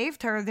she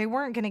saved her. They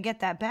weren't going to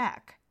get that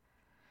back.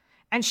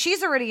 And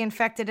she's already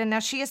infected, and now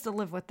she has to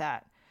live with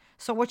that.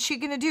 So what's she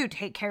going to do?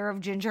 Take care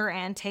of Ginger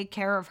and take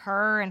care of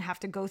her and have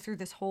to go through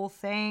this whole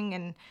thing?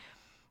 And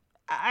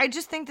I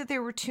just think that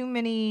there were too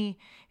many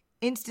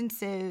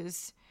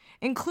instances,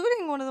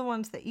 including one of the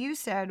ones that you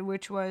said,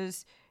 which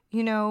was,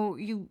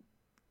 you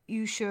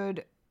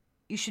should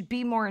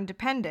be more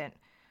independent.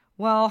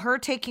 Well, her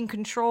taking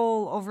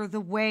control over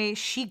the way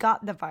she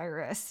got the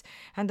virus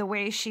and the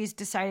way she's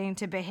deciding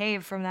to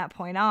behave from that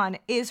point on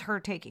is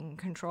her taking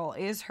control,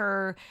 is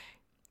her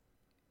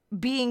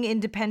being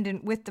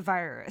independent with the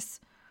virus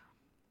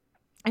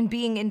and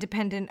being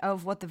independent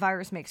of what the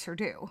virus makes her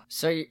do.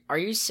 So are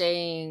you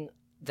saying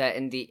that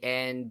in the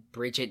end,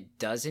 Bridget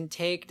doesn't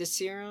take the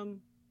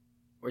serum?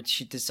 Or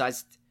she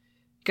decides...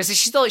 Because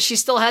she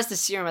still has the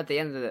serum at the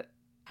end of the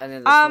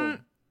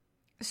film.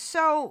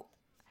 So...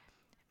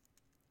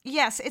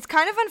 Yes, it's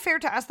kind of unfair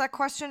to ask that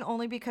question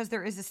only because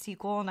there is a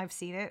sequel and I've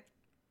seen it.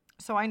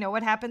 So I know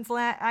what happens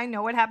I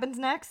know what happens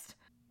next.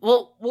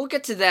 Well, we'll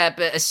get to that,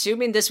 but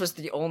assuming this was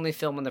the only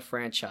film in the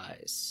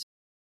franchise.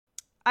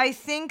 I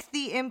think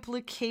the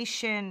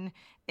implication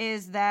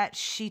is that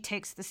she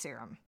takes the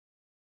serum.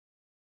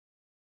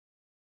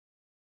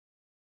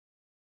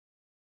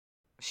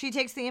 She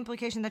takes the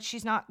implication that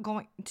she's not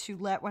going to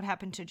let what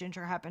happened to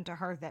Ginger happen to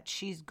her, that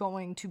she's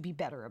going to be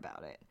better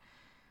about it.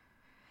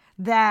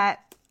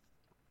 That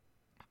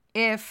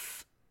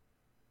if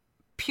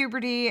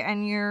puberty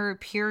and your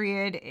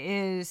period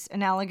is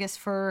analogous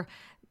for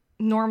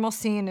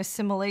normalcy and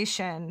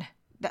assimilation,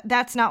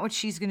 that's not what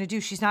she's going to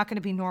do. She's not going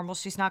to be normal.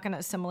 She's not going to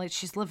assimilate.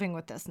 She's living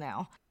with this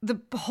now.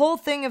 The whole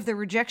thing of the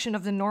rejection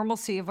of the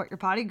normalcy of what your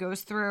body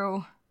goes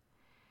through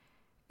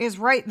is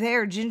right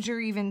there. Ginger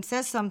even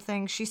says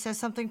something. She says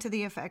something to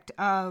the effect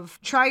of,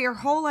 try your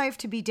whole life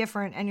to be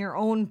different and your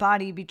own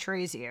body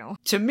betrays you.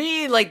 To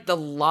me, the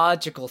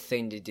logical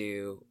thing to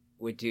do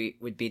would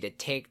be to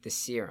take the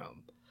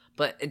serum.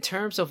 But in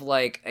terms of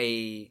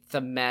a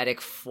thematic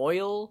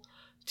foil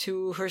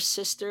to her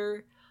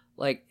sister,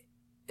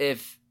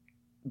 if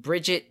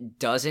Bridget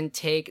doesn't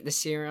take the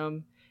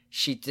serum,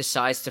 she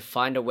decides to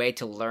find a way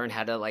to learn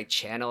how to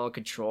channel and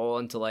control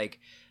and to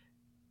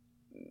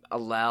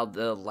allow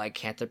the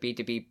lycanthropy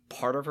to be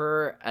part of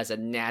her as a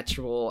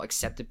natural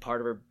accepted part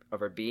of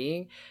her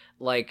being,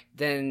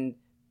 then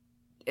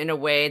in a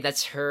way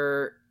that's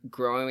her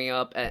growing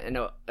up in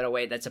a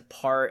way that's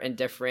apart and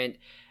different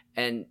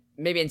and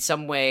maybe in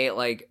some way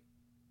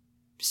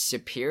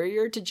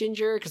superior to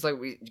Ginger,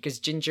 because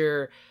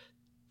Ginger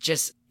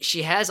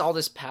she has all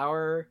this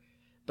power,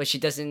 but she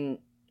doesn't,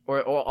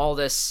 or all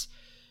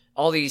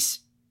these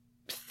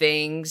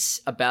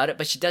things about it,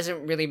 but she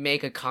doesn't really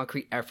make a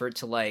concrete effort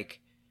to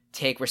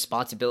take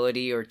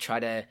responsibility or try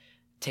to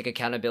take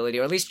accountability,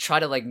 or at least try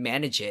to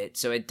manage it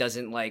so it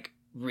doesn't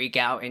wreak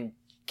out and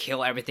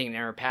kill everything in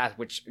her path,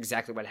 which is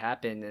exactly what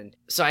happened. And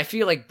so I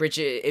feel like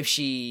Bridget, if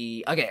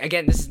she,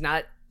 again, this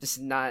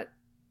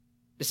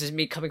is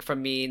me coming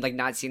from me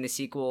not seeing the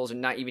sequels or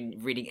not even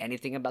reading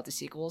anything about the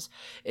sequels.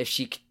 If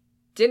she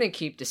didn't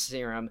keep the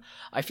serum,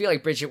 I feel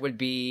like Bridget would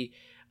be,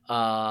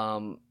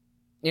 someone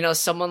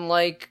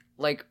like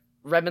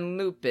Remen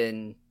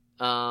Lupin,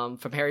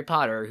 from Harry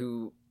Potter,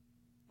 who,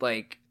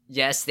 like,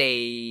 yes,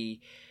 they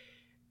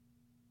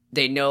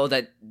know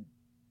that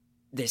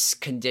this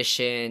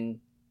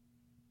condition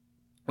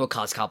will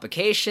cause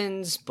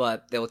complications,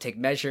 but they will take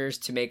measures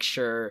to make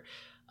sure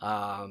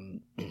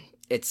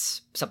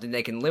it's something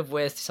they can live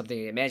with, something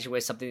they can manage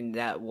with, something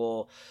that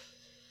will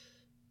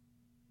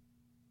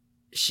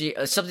she'll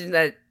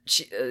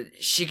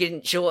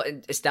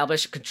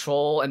establish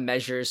control and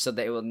measures so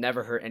that it will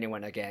never hurt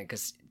anyone again.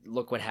 Because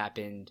look what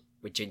happened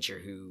with Ginger,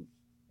 who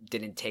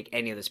didn't take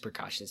any of those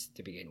precautions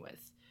to begin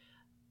with.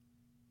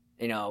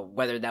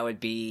 Whether that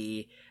would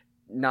be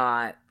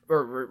not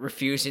or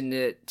refusing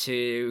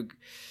to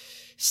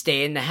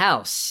stay in the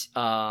house,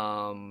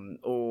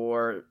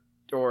 or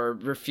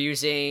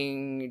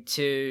refusing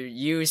to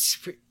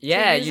use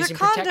using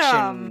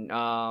protection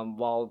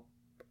while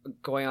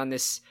going on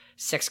this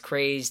sex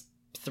crazed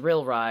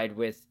thrill ride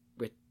with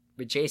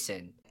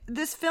Jason.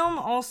 This film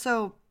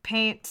also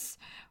paints.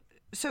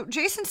 So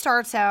Jason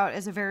starts out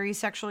as a very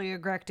sexually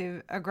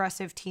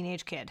aggressive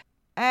teenage kid,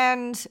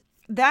 and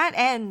that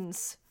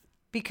ends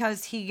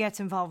because he gets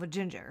involved with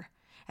Ginger.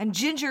 And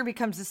Ginger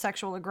becomes the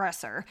sexual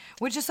aggressor,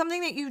 which is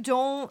something that you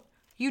don't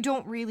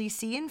really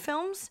see in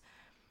films,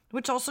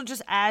 which also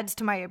just adds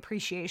to my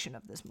appreciation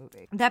of this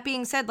movie. That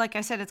being said, like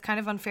I said, it's kind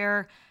of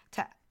unfair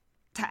to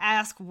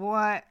ask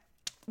what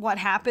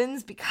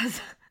happens,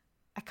 because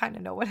I kind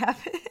of know what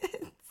happens.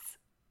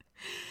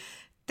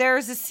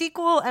 There's a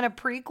sequel and a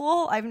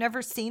prequel. I've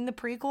never seen the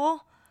prequel.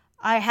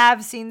 I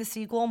have seen the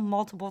sequel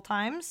multiple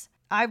times.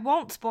 I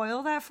won't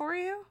spoil that for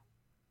you,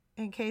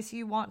 in case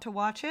you want to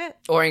watch it.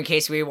 Or in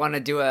case we want to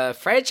do a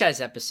franchise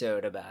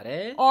episode about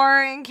it.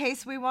 Or in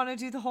case we want to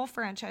do the whole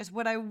franchise.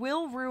 What I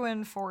will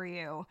ruin for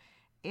you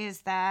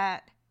is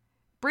that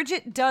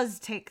Bridget does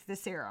take the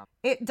serum.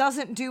 It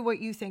doesn't do what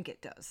you think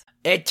it does.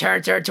 It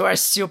turns her into a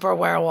super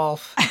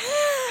werewolf.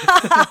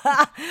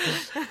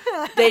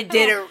 They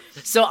did it.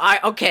 So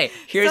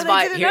here's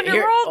my... They did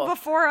Underworld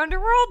before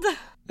Underworld?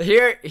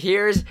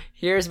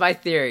 Here's my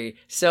theory.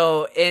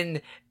 So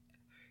in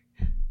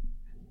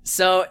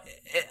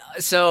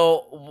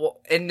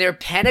their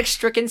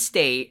panic-stricken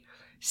state,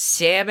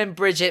 Sam and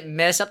Bridget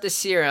mess up the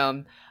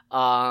serum.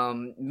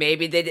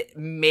 Maybe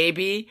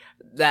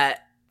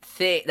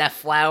that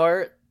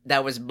flower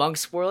that was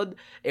monkswood,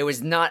 it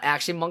was not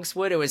actually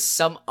monkswood. It was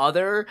some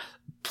other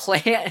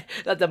plant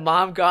that the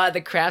mom got at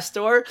the craft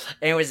store,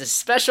 and it was a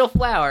special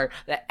flower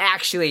that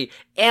actually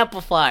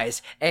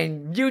amplifies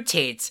and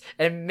mutates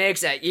and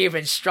makes an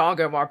even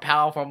stronger, more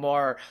powerful,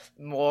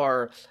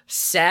 more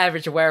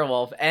savage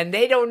werewolf. And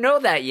they don't know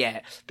that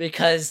yet,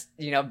 because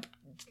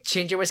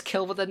Ginger was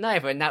killed with a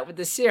knife and not with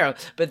the serum.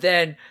 But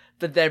then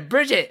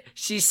Bridget,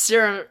 she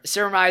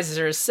serumizes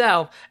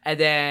herself, and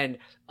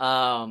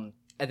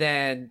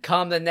then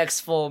come the next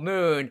full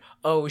moon,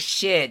 oh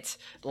shit,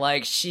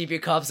 like, she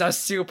becomes a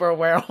super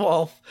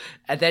werewolf.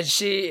 And then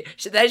she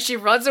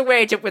runs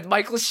away with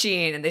Michael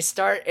Sheen, and they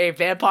start a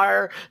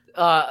vampire,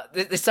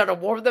 they start a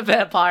war with the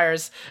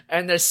vampires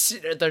and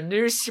their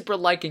new super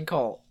liking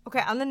cult.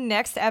 Okay, on the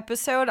next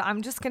episode,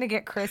 I'm just gonna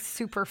get Chris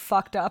super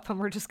fucked up, and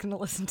we're just gonna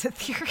listen to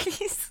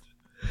theories.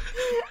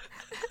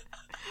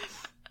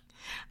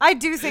 I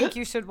do think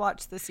you should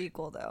watch the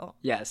sequel, though.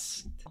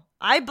 Yes.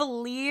 I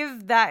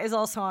believe that is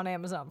also on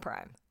Amazon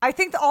Prime. I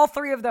think all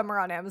three of them are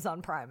on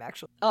Amazon Prime,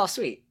 actually. Oh,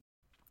 sweet.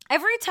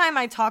 Every time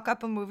I talk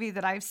up a movie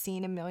that I've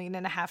seen 1.5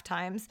 million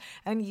times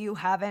and you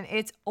haven't,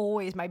 it's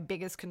always my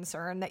biggest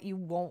concern that you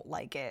won't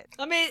like it.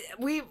 I mean,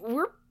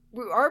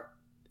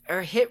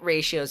 our hit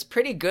ratio is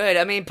pretty good.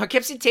 I mean,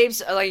 Poughkeepsie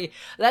Tapes, like,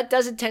 that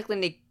doesn't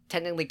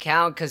technically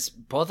count because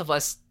both of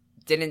us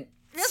didn't.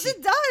 Yes,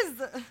 it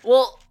does.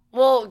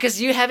 Well,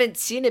 because you haven't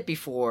seen it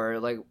before,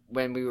 like,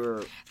 when we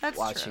were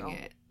watching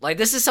it. Like,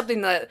 this is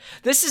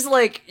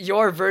like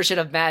your version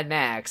of Mad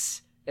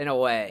Max in a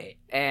way,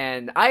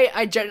 and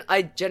I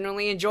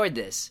genuinely enjoyed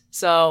this.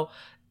 So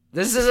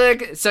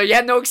so you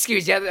have no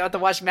excuse. You have to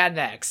watch Mad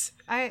Max.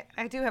 I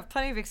do have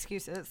plenty of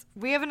excuses.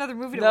 We have another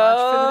movie to watch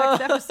for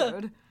the next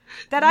episode.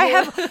 That I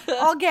have,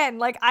 again,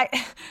 like,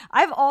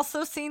 I've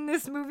also seen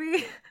this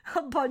movie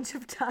a bunch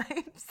of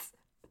times.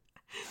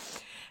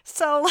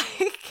 So,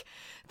 like,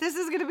 this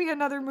is going to be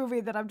another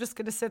movie that I'm just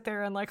going to sit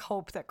there and, like,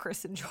 hope that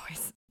Chris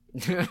enjoys.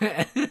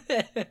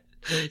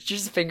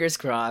 Just fingers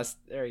crossed.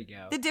 There you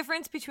go. The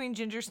difference between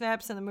Ginger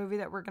Snaps and the movie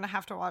that we're going to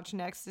have to watch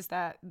next is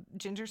that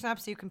Ginger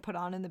Snaps you can put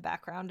on in the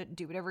background and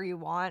do whatever you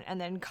want and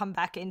then come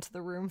back into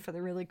the room for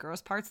the really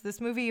gross parts.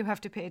 This movie you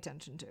have to pay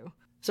attention to.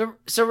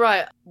 So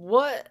right,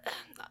 what...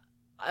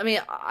 I mean,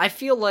 I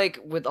feel like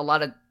with a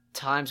lot of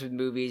times with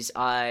movies,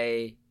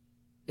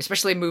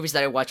 especially movies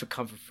that I watch with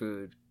comfort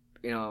food,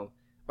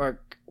 or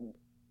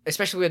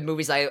especially with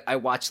movies I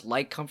watch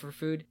like comfort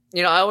food,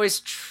 I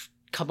always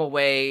come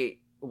away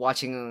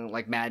watching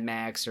like Mad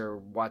Max or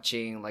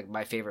watching like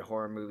my favorite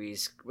horror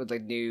movies with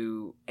like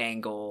new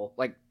angle,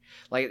 like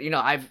I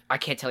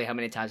can't tell you how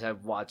many times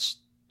I've watched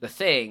The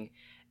Thing,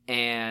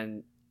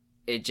 and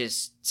it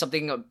just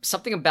something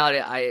about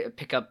it I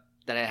pick up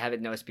that I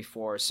haven't noticed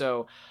before.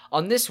 So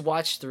on this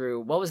watch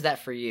through, what was that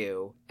for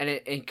you? And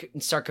in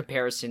stark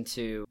comparison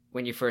to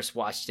when you first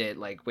watched it,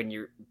 like when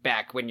you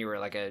were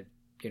like a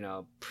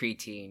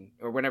preteen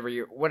or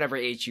whatever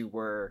age you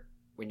were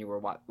when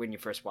you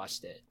first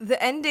watched it.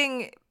 The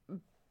ending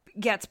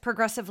gets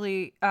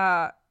progressively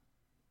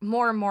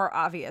more and more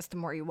obvious the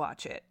more you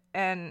watch it,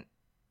 and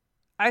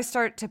I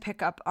start to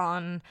pick up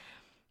on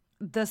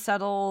the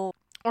subtle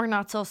or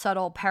not so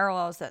subtle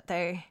parallels that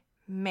they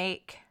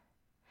make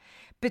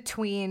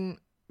between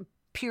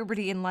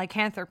puberty and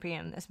lycanthropy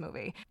in this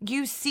movie.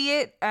 You see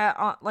it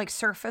at like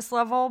surface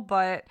level,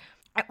 but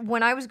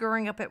when I was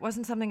growing up, it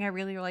wasn't something I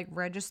really like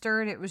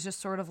registered. It was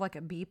just sort of like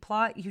a B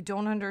plot. You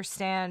don't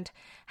understand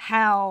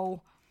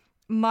how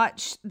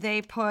much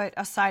they put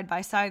a side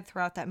by side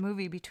throughout that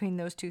movie between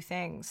those two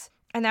things.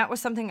 And that was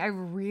something I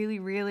really,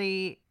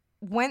 really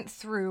went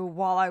through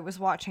while I was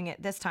watching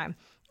it this time.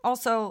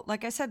 Also,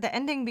 like I said, the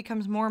ending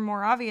becomes more and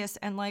more obvious,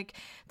 and like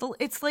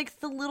it's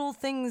like the little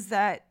things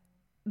that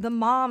the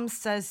mom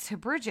says to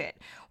Bridget,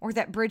 or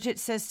that Bridget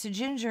says to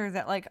Ginger,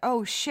 that like,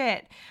 oh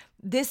shit,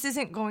 this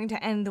isn't going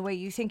to end the way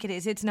you think it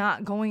is. It's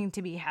not going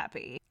to be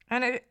happy.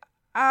 And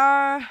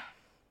I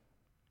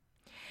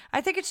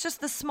think it's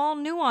just the small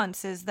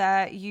nuances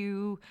that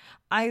you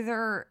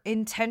either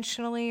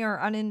intentionally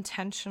or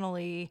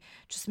unintentionally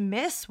just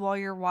miss while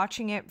you're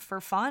watching it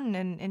for fun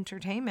and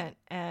entertainment.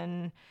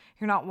 And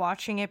you're not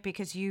watching it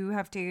because you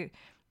have to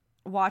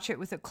watch it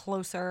with a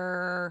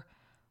closer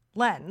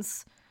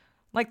lens.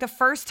 Like the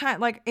first time,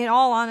 like in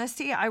all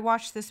honesty, I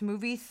watched this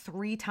movie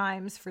 3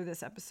 times for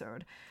this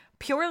episode.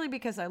 Purely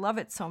because I love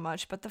it so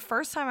much. But the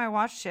first time I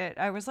watched it,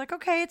 I was like,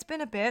 okay, it's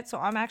been a bit, so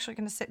I'm actually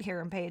going to sit here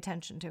and pay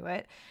attention to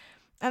it.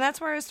 And that's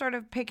where I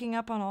started picking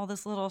up on all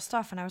this little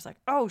stuff. And I was like,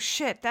 oh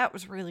shit, that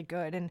was really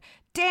good. And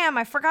damn,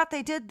 I forgot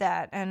they did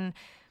that. And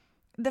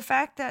the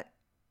fact that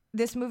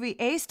this movie,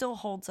 A, still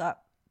holds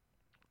up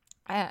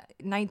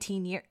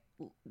 19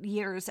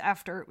 years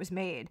after it was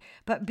made.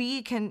 But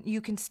B,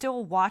 you can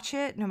still watch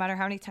it no matter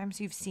how many times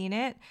you've seen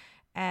it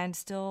and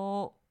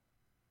still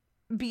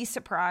be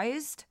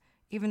surprised,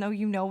 even though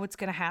you know what's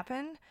going to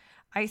happen,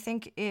 I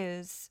think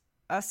is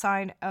a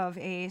sign of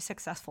a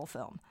successful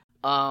film.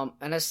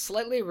 And a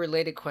slightly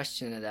related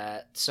question to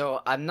that.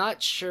 So I'm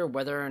not sure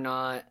whether or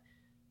not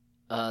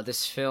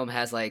this film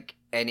has like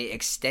any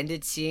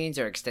extended scenes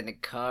or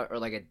extended cut or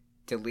like a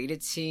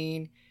deleted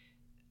scene.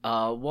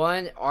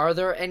 One, are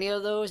there any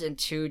of those? And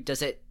 2,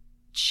 does it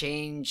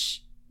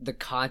change the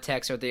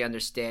context or the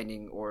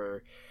understanding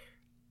or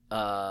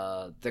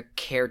the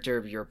character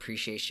of your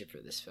appreciation for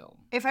this film?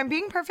 If I'm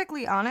being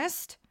perfectly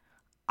honest,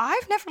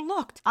 I've never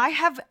looked. I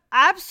have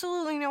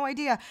absolutely no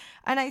idea.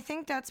 And I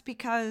think that's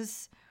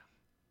because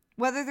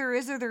whether there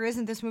is or there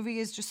isn't, this movie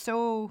is just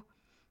so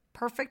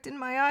perfect in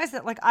my eyes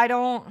that like I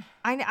don't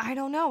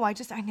know.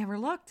 I never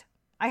looked.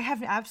 I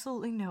have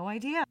absolutely no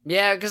idea.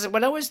 Yeah, because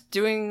when I was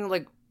doing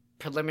like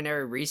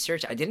preliminary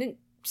research, I didn't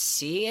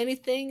see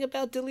anything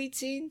about delete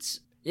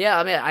scenes. Yeah,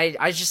 I mean,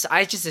 I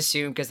just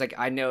assumed because like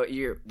I know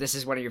this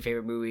is one of your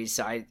favorite movies,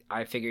 so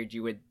I figured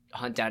you would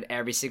hunt down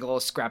every single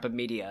scrap of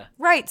media.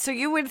 Right, so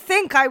you would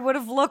think I would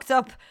have looked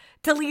up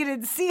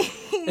deleted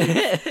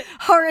scenes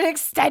or an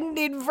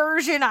extended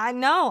version.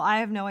 I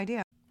have no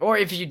idea. Or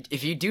if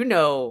you do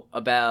know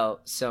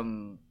about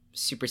some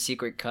super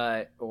secret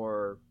cut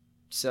or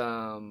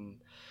some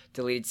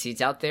deleted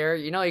scenes out there,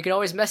 you can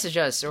always message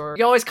us or you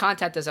can always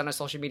contact us on our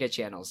social media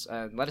channels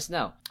and let us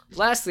know.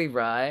 Lastly,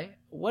 Rye,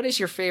 what is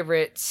your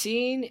favorite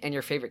scene and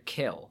your favorite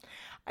kill?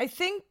 I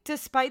think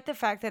despite the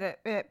fact that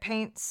it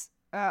paints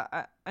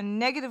a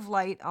negative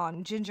light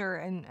on Ginger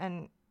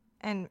and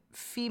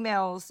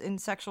females in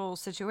sexual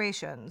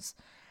situations,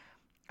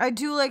 I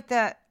do like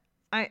that.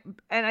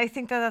 I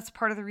think that that's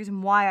part of the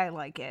reason why I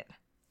like it,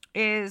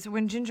 is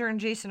when Ginger and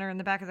Jason are in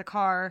the back of the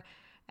car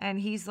and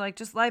he's like,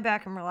 just lie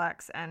back and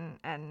relax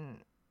and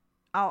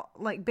I'll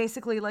like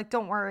basically like,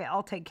 don't worry,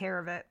 I'll take care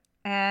of it.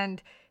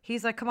 And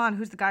he's like, come on,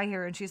 who's the guy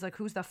here? And she's like,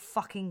 who's the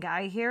fucking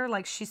guy here?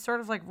 Like she's sort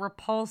of like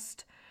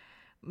repulsed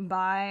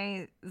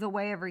by the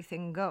way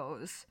everything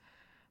goes.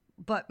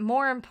 But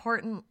more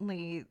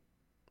importantly,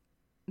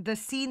 the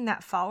scene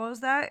that follows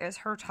that is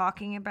her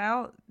talking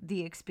about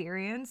the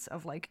experience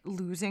of like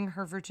losing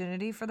her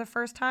virginity for the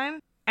first time.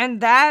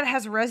 And that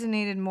has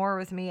resonated more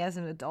with me as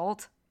an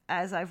adult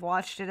as I've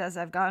watched it as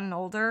I've gotten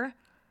older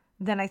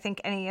than I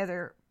think any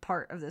other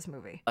part of this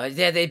movie.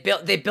 Yeah, they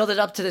built it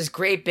up to this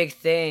great big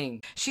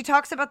thing. She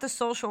talks about the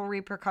social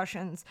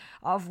repercussions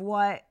of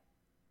what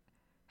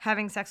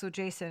having sex with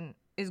Jason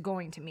is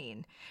going to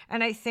mean.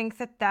 And I think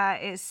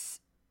that is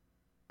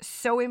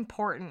so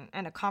important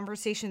and a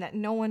conversation that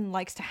no one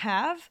likes to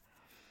have.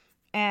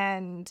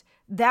 And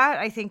that,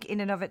 I think,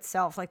 in and of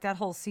itself, like that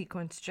whole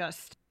sequence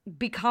just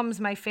becomes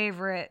my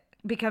favorite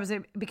because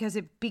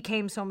it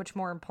became so much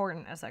more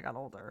important as I got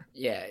older.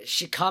 Yeah,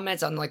 she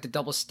comments on like the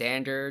double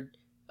standard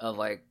of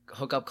like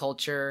hookup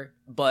culture,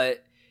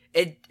 but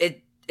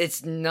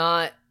it's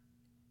not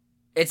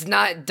it's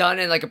not done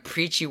in like a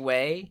preachy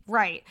way.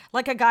 Right.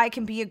 Like a guy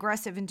can be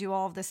aggressive and do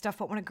all of this stuff,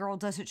 but when a girl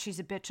does it, she's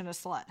a bitch and a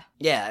slut.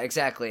 Yeah,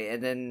 exactly.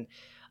 And then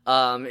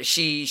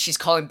she's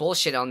calling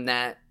bullshit on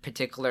that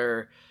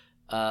particular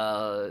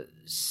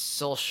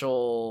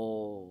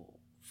social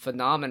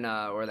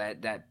phenomena or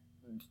that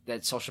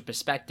social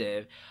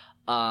perspective.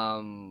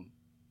 And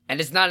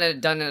it's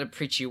not done in a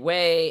preachy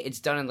way. It's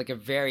done in like a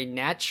very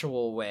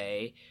natural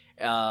way.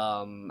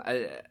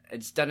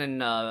 It's done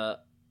in a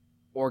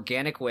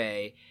organic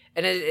way,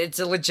 and it's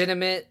a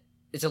legitimate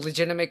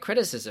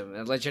criticism,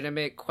 a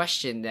legitimate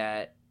question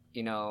that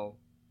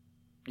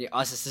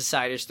us as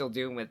society are still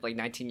dealing with like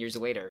 19 years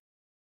later.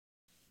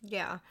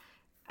 Yeah.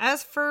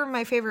 As for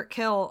my favorite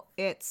kill,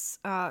 it's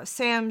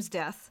Sam's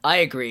death. I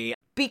agree.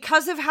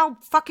 Because of how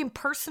fucking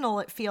personal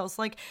it feels.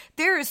 Like,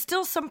 there is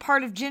still some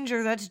part of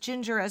Ginger that's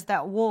Ginger as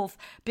that wolf,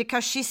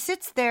 because she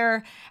sits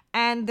there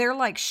and they're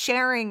like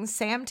sharing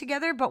Sam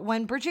together, but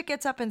when Bridget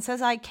gets up and says,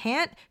 I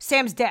can't,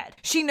 Sam's dead.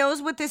 She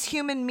knows what this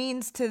human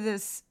means to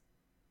this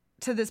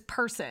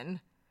person.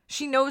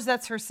 She knows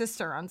that's her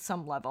sister on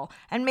some level.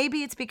 And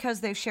maybe it's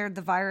because they've shared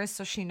the virus,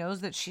 so she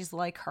knows that she's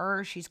like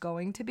her, she's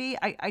going to be.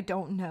 I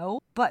don't know.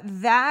 But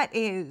that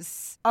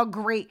is a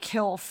great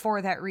kill for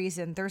that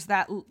reason. There's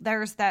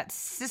that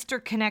sister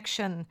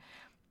connection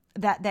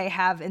that they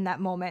have in that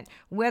moment,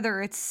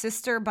 whether it's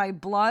sister by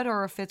blood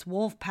or if it's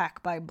wolf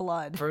pack by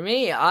blood. For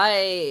me,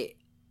 I'd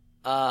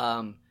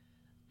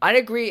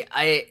agree.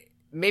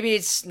 Maybe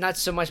it's not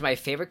so much my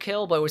favorite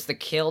kill, but it was the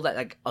kill that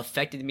like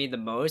affected me the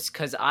most.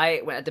 Because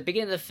at the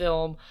beginning of the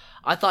film,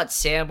 I thought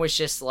Sam was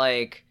just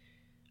like,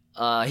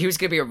 he was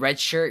gonna be a red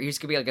shirt. He was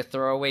gonna be like a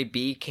throwaway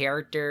B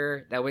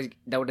character. That would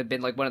have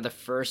been like one of the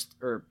first,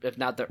 or if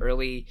not the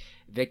early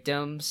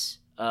victims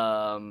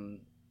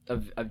of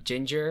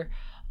Ginger.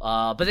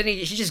 But then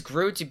he just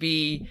grew to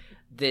be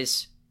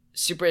this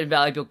super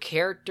invaluable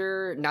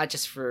character, not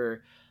just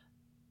for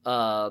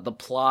the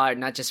plot,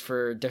 not just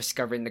for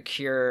discovering the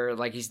cure.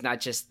 Like, he's not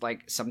just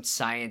like some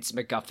science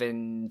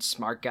MacGuffin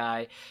smart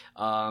guy.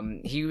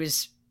 He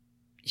was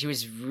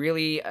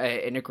really an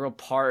integral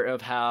part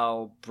of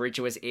how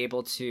Bridget was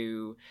able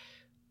to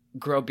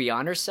grow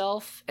beyond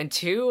herself. And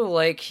two,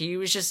 like, he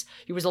was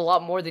a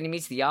lot more than he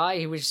meets the eye.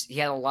 He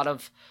had a lot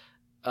of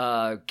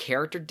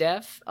character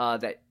depth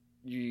that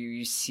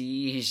you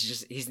see.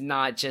 He's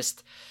not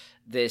just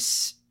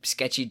this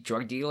sketchy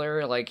drug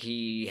dealer. Like,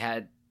 he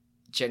had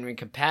genuine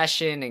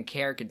compassion and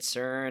care,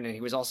 concern, and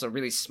he was also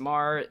really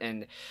smart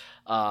and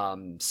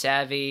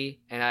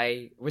savvy, and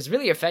I was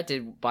really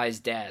affected by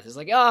his death. It's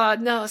like, oh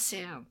no,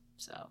 Sam.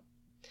 So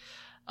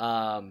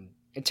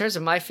in terms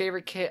of my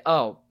favorite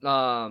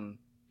moment,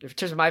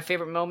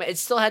 it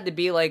still had to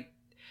be like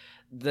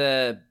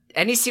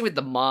any scene with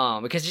the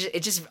mom, because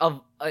it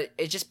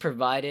just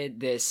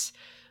provided this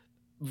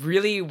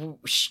really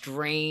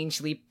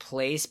strangely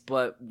placed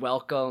but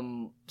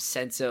welcome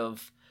sense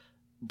of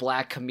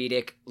Black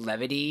comedic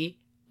levity.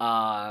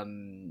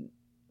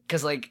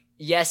 Because like,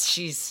 yes,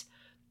 she's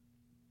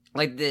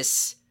like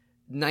this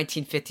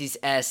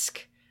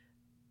 1950s-esque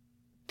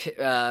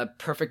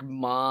perfect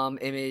mom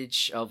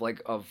image of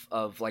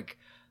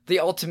the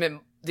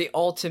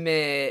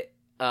ultimate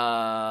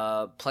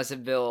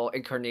Pleasantville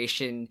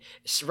incarnation,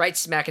 right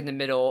smack in the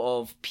middle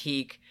of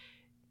peak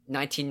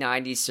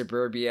 1990s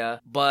suburbia,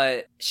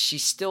 but she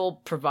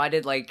still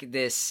provided like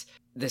this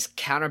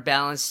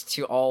counterbalance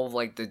to all of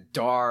like the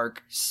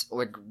dark,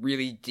 like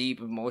really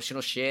deep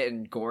emotional shit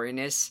and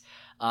goriness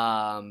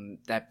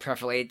that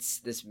pervades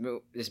this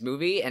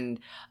movie, and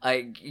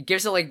it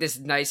gives it like this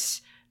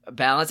nice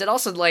balance. It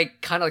also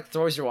like kind of like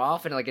throws you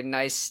off in like a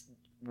nice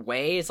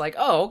way. It's like,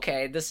 oh,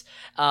 okay, this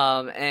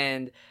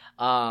and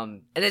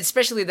then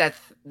especially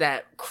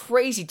that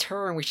crazy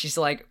turn where she's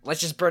like, let's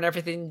just burn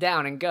everything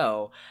down and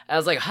go. And I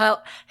was like,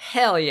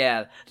 hell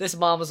yeah, this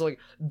mom was like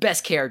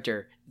best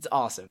character. It's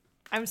awesome.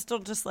 I'm still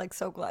just like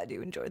so glad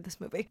you enjoyed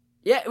this movie.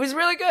 Yeah, it was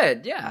really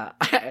good. Yeah,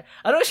 I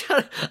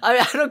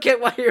don't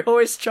get why you're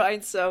always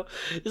trying so.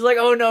 It's like,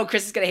 oh no,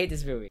 Chris is gonna hate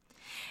this movie.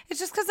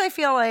 It's just because I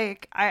feel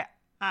like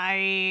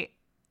I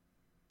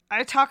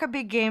talk a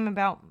big game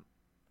about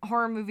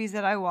horror movies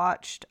that I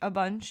watched a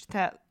bunch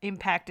that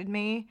impacted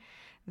me.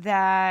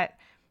 That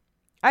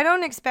I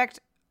don't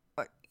expect.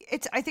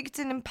 I think it's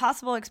an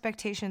impossible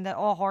expectation that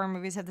all horror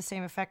movies have the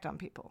same effect on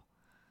people.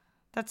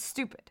 That's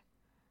stupid.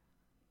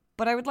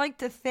 But I would like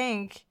to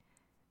think,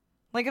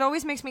 like, it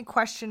always makes me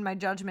question my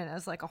judgment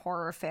as, like, a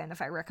horror fan if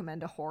I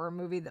recommend a horror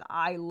movie that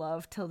I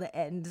love till the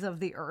ends of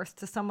the earth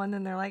to someone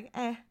and they're like,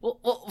 eh.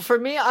 Well, for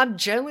me, I'm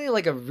generally,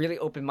 like, a really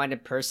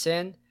open-minded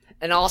person.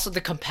 And also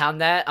to compound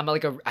that, I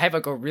have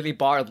a really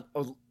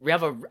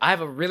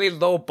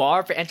low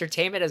bar for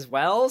entertainment as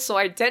well. So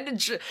I tend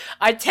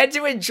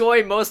to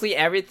enjoy mostly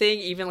everything,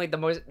 even, like,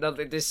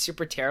 the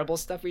super terrible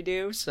stuff we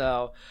do.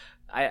 So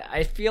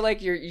I feel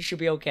like you should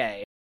be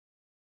okay.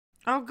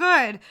 Oh,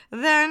 good.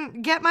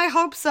 Then get my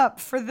hopes up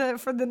for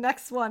the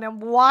next one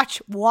and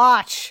watch.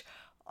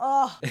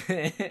 Oh.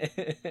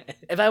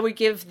 If I would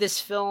give this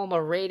film a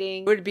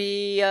rating, it would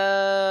be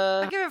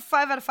I'd give it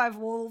 5 out of 5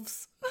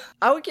 wolves.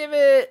 I would give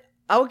it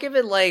I would give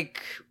it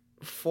like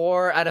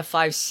 4 out of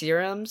 5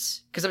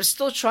 serums, because I'm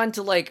still trying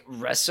to like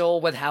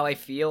wrestle with how I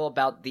feel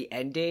about the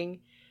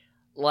ending.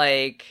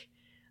 Like,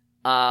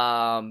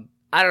 I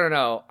don't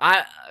know.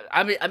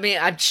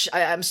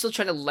 I'm still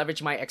trying to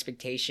leverage my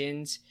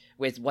expectations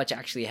with what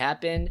actually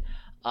happened.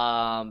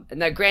 And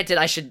now, granted,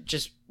 I should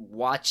just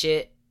watch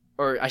it,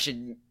 or I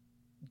should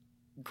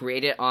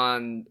grade it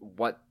on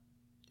what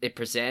it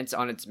presents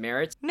on its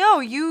merits. No,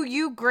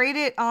 you grade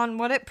it on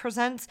what it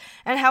presents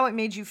and how it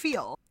made you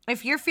feel.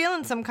 If you're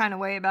feeling some kind of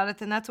way about it,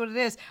 then that's what it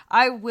is.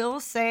 I will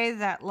say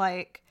that,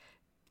 like,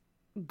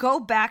 go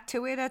back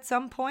to it at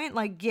some point.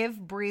 Like,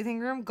 give breathing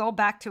room. Go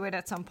back to it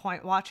at some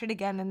point. Watch it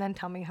again, and then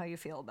tell me how you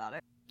feel about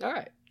it. All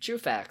right, true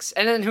facts.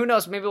 And then who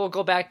knows? Maybe we'll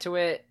go back to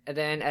it, and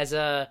then as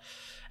a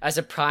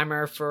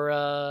primer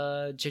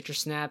for Ginger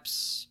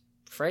Snaps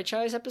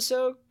franchise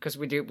episode, because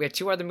we have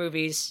 2 other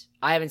movies.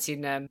 I haven't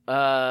seen them.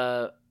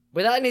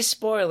 Without any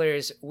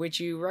spoilers, would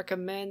you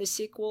recommend the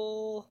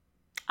sequel?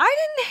 I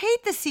didn't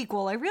hate the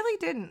sequel. I really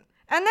didn't,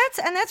 and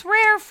that's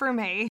rare for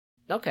me.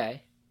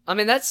 Okay, I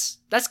mean that's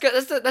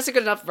good. That's a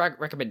good enough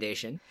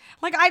recommendation.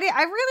 Like I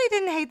really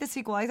didn't hate the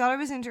sequel. I thought it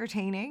was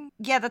entertaining.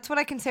 Yeah, that's what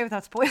I can say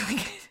without spoiling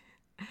it.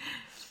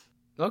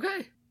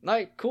 Okay, all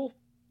right, cool.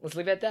 Let's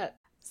leave it at that.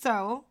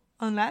 So,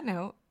 on that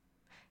note,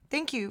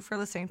 thank you for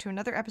listening to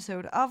another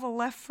episode of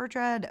Left for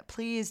Dread.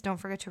 Please don't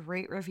forget to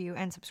rate, review,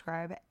 and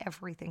subscribe.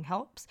 Everything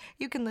helps.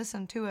 You can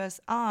listen to us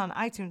on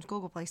iTunes,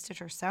 Google Play,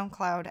 Stitcher,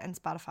 SoundCloud, and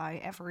Spotify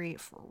every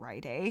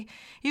Friday.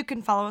 You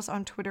can follow us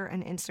on Twitter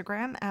and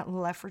Instagram at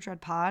Left for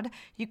Dread Pod.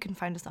 You can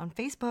find us on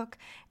Facebook,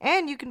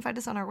 and you can find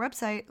us on our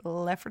website,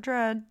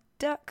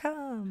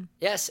 leftfordread.com.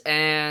 Yes,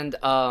 and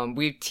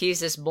we've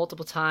teased this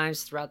multiple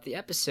times throughout the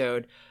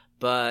episode,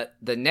 but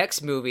the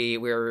next movie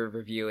we're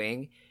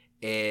reviewing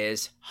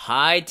is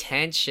High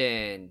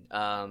Tension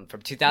from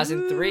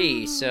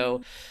 2003. Ooh.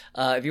 So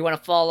if you want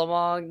to follow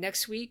along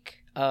next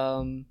week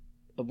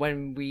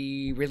when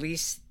we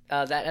release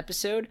that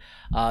episode,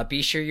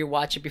 be sure you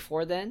watch it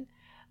before then.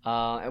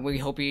 And we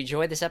hope you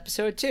enjoy this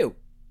episode too.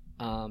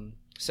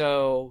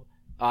 So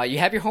you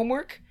have your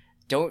homework.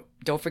 Don't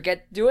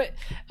forget to do it.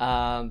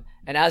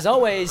 And as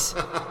always,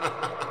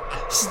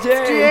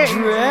 stay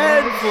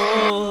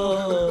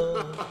dreadful.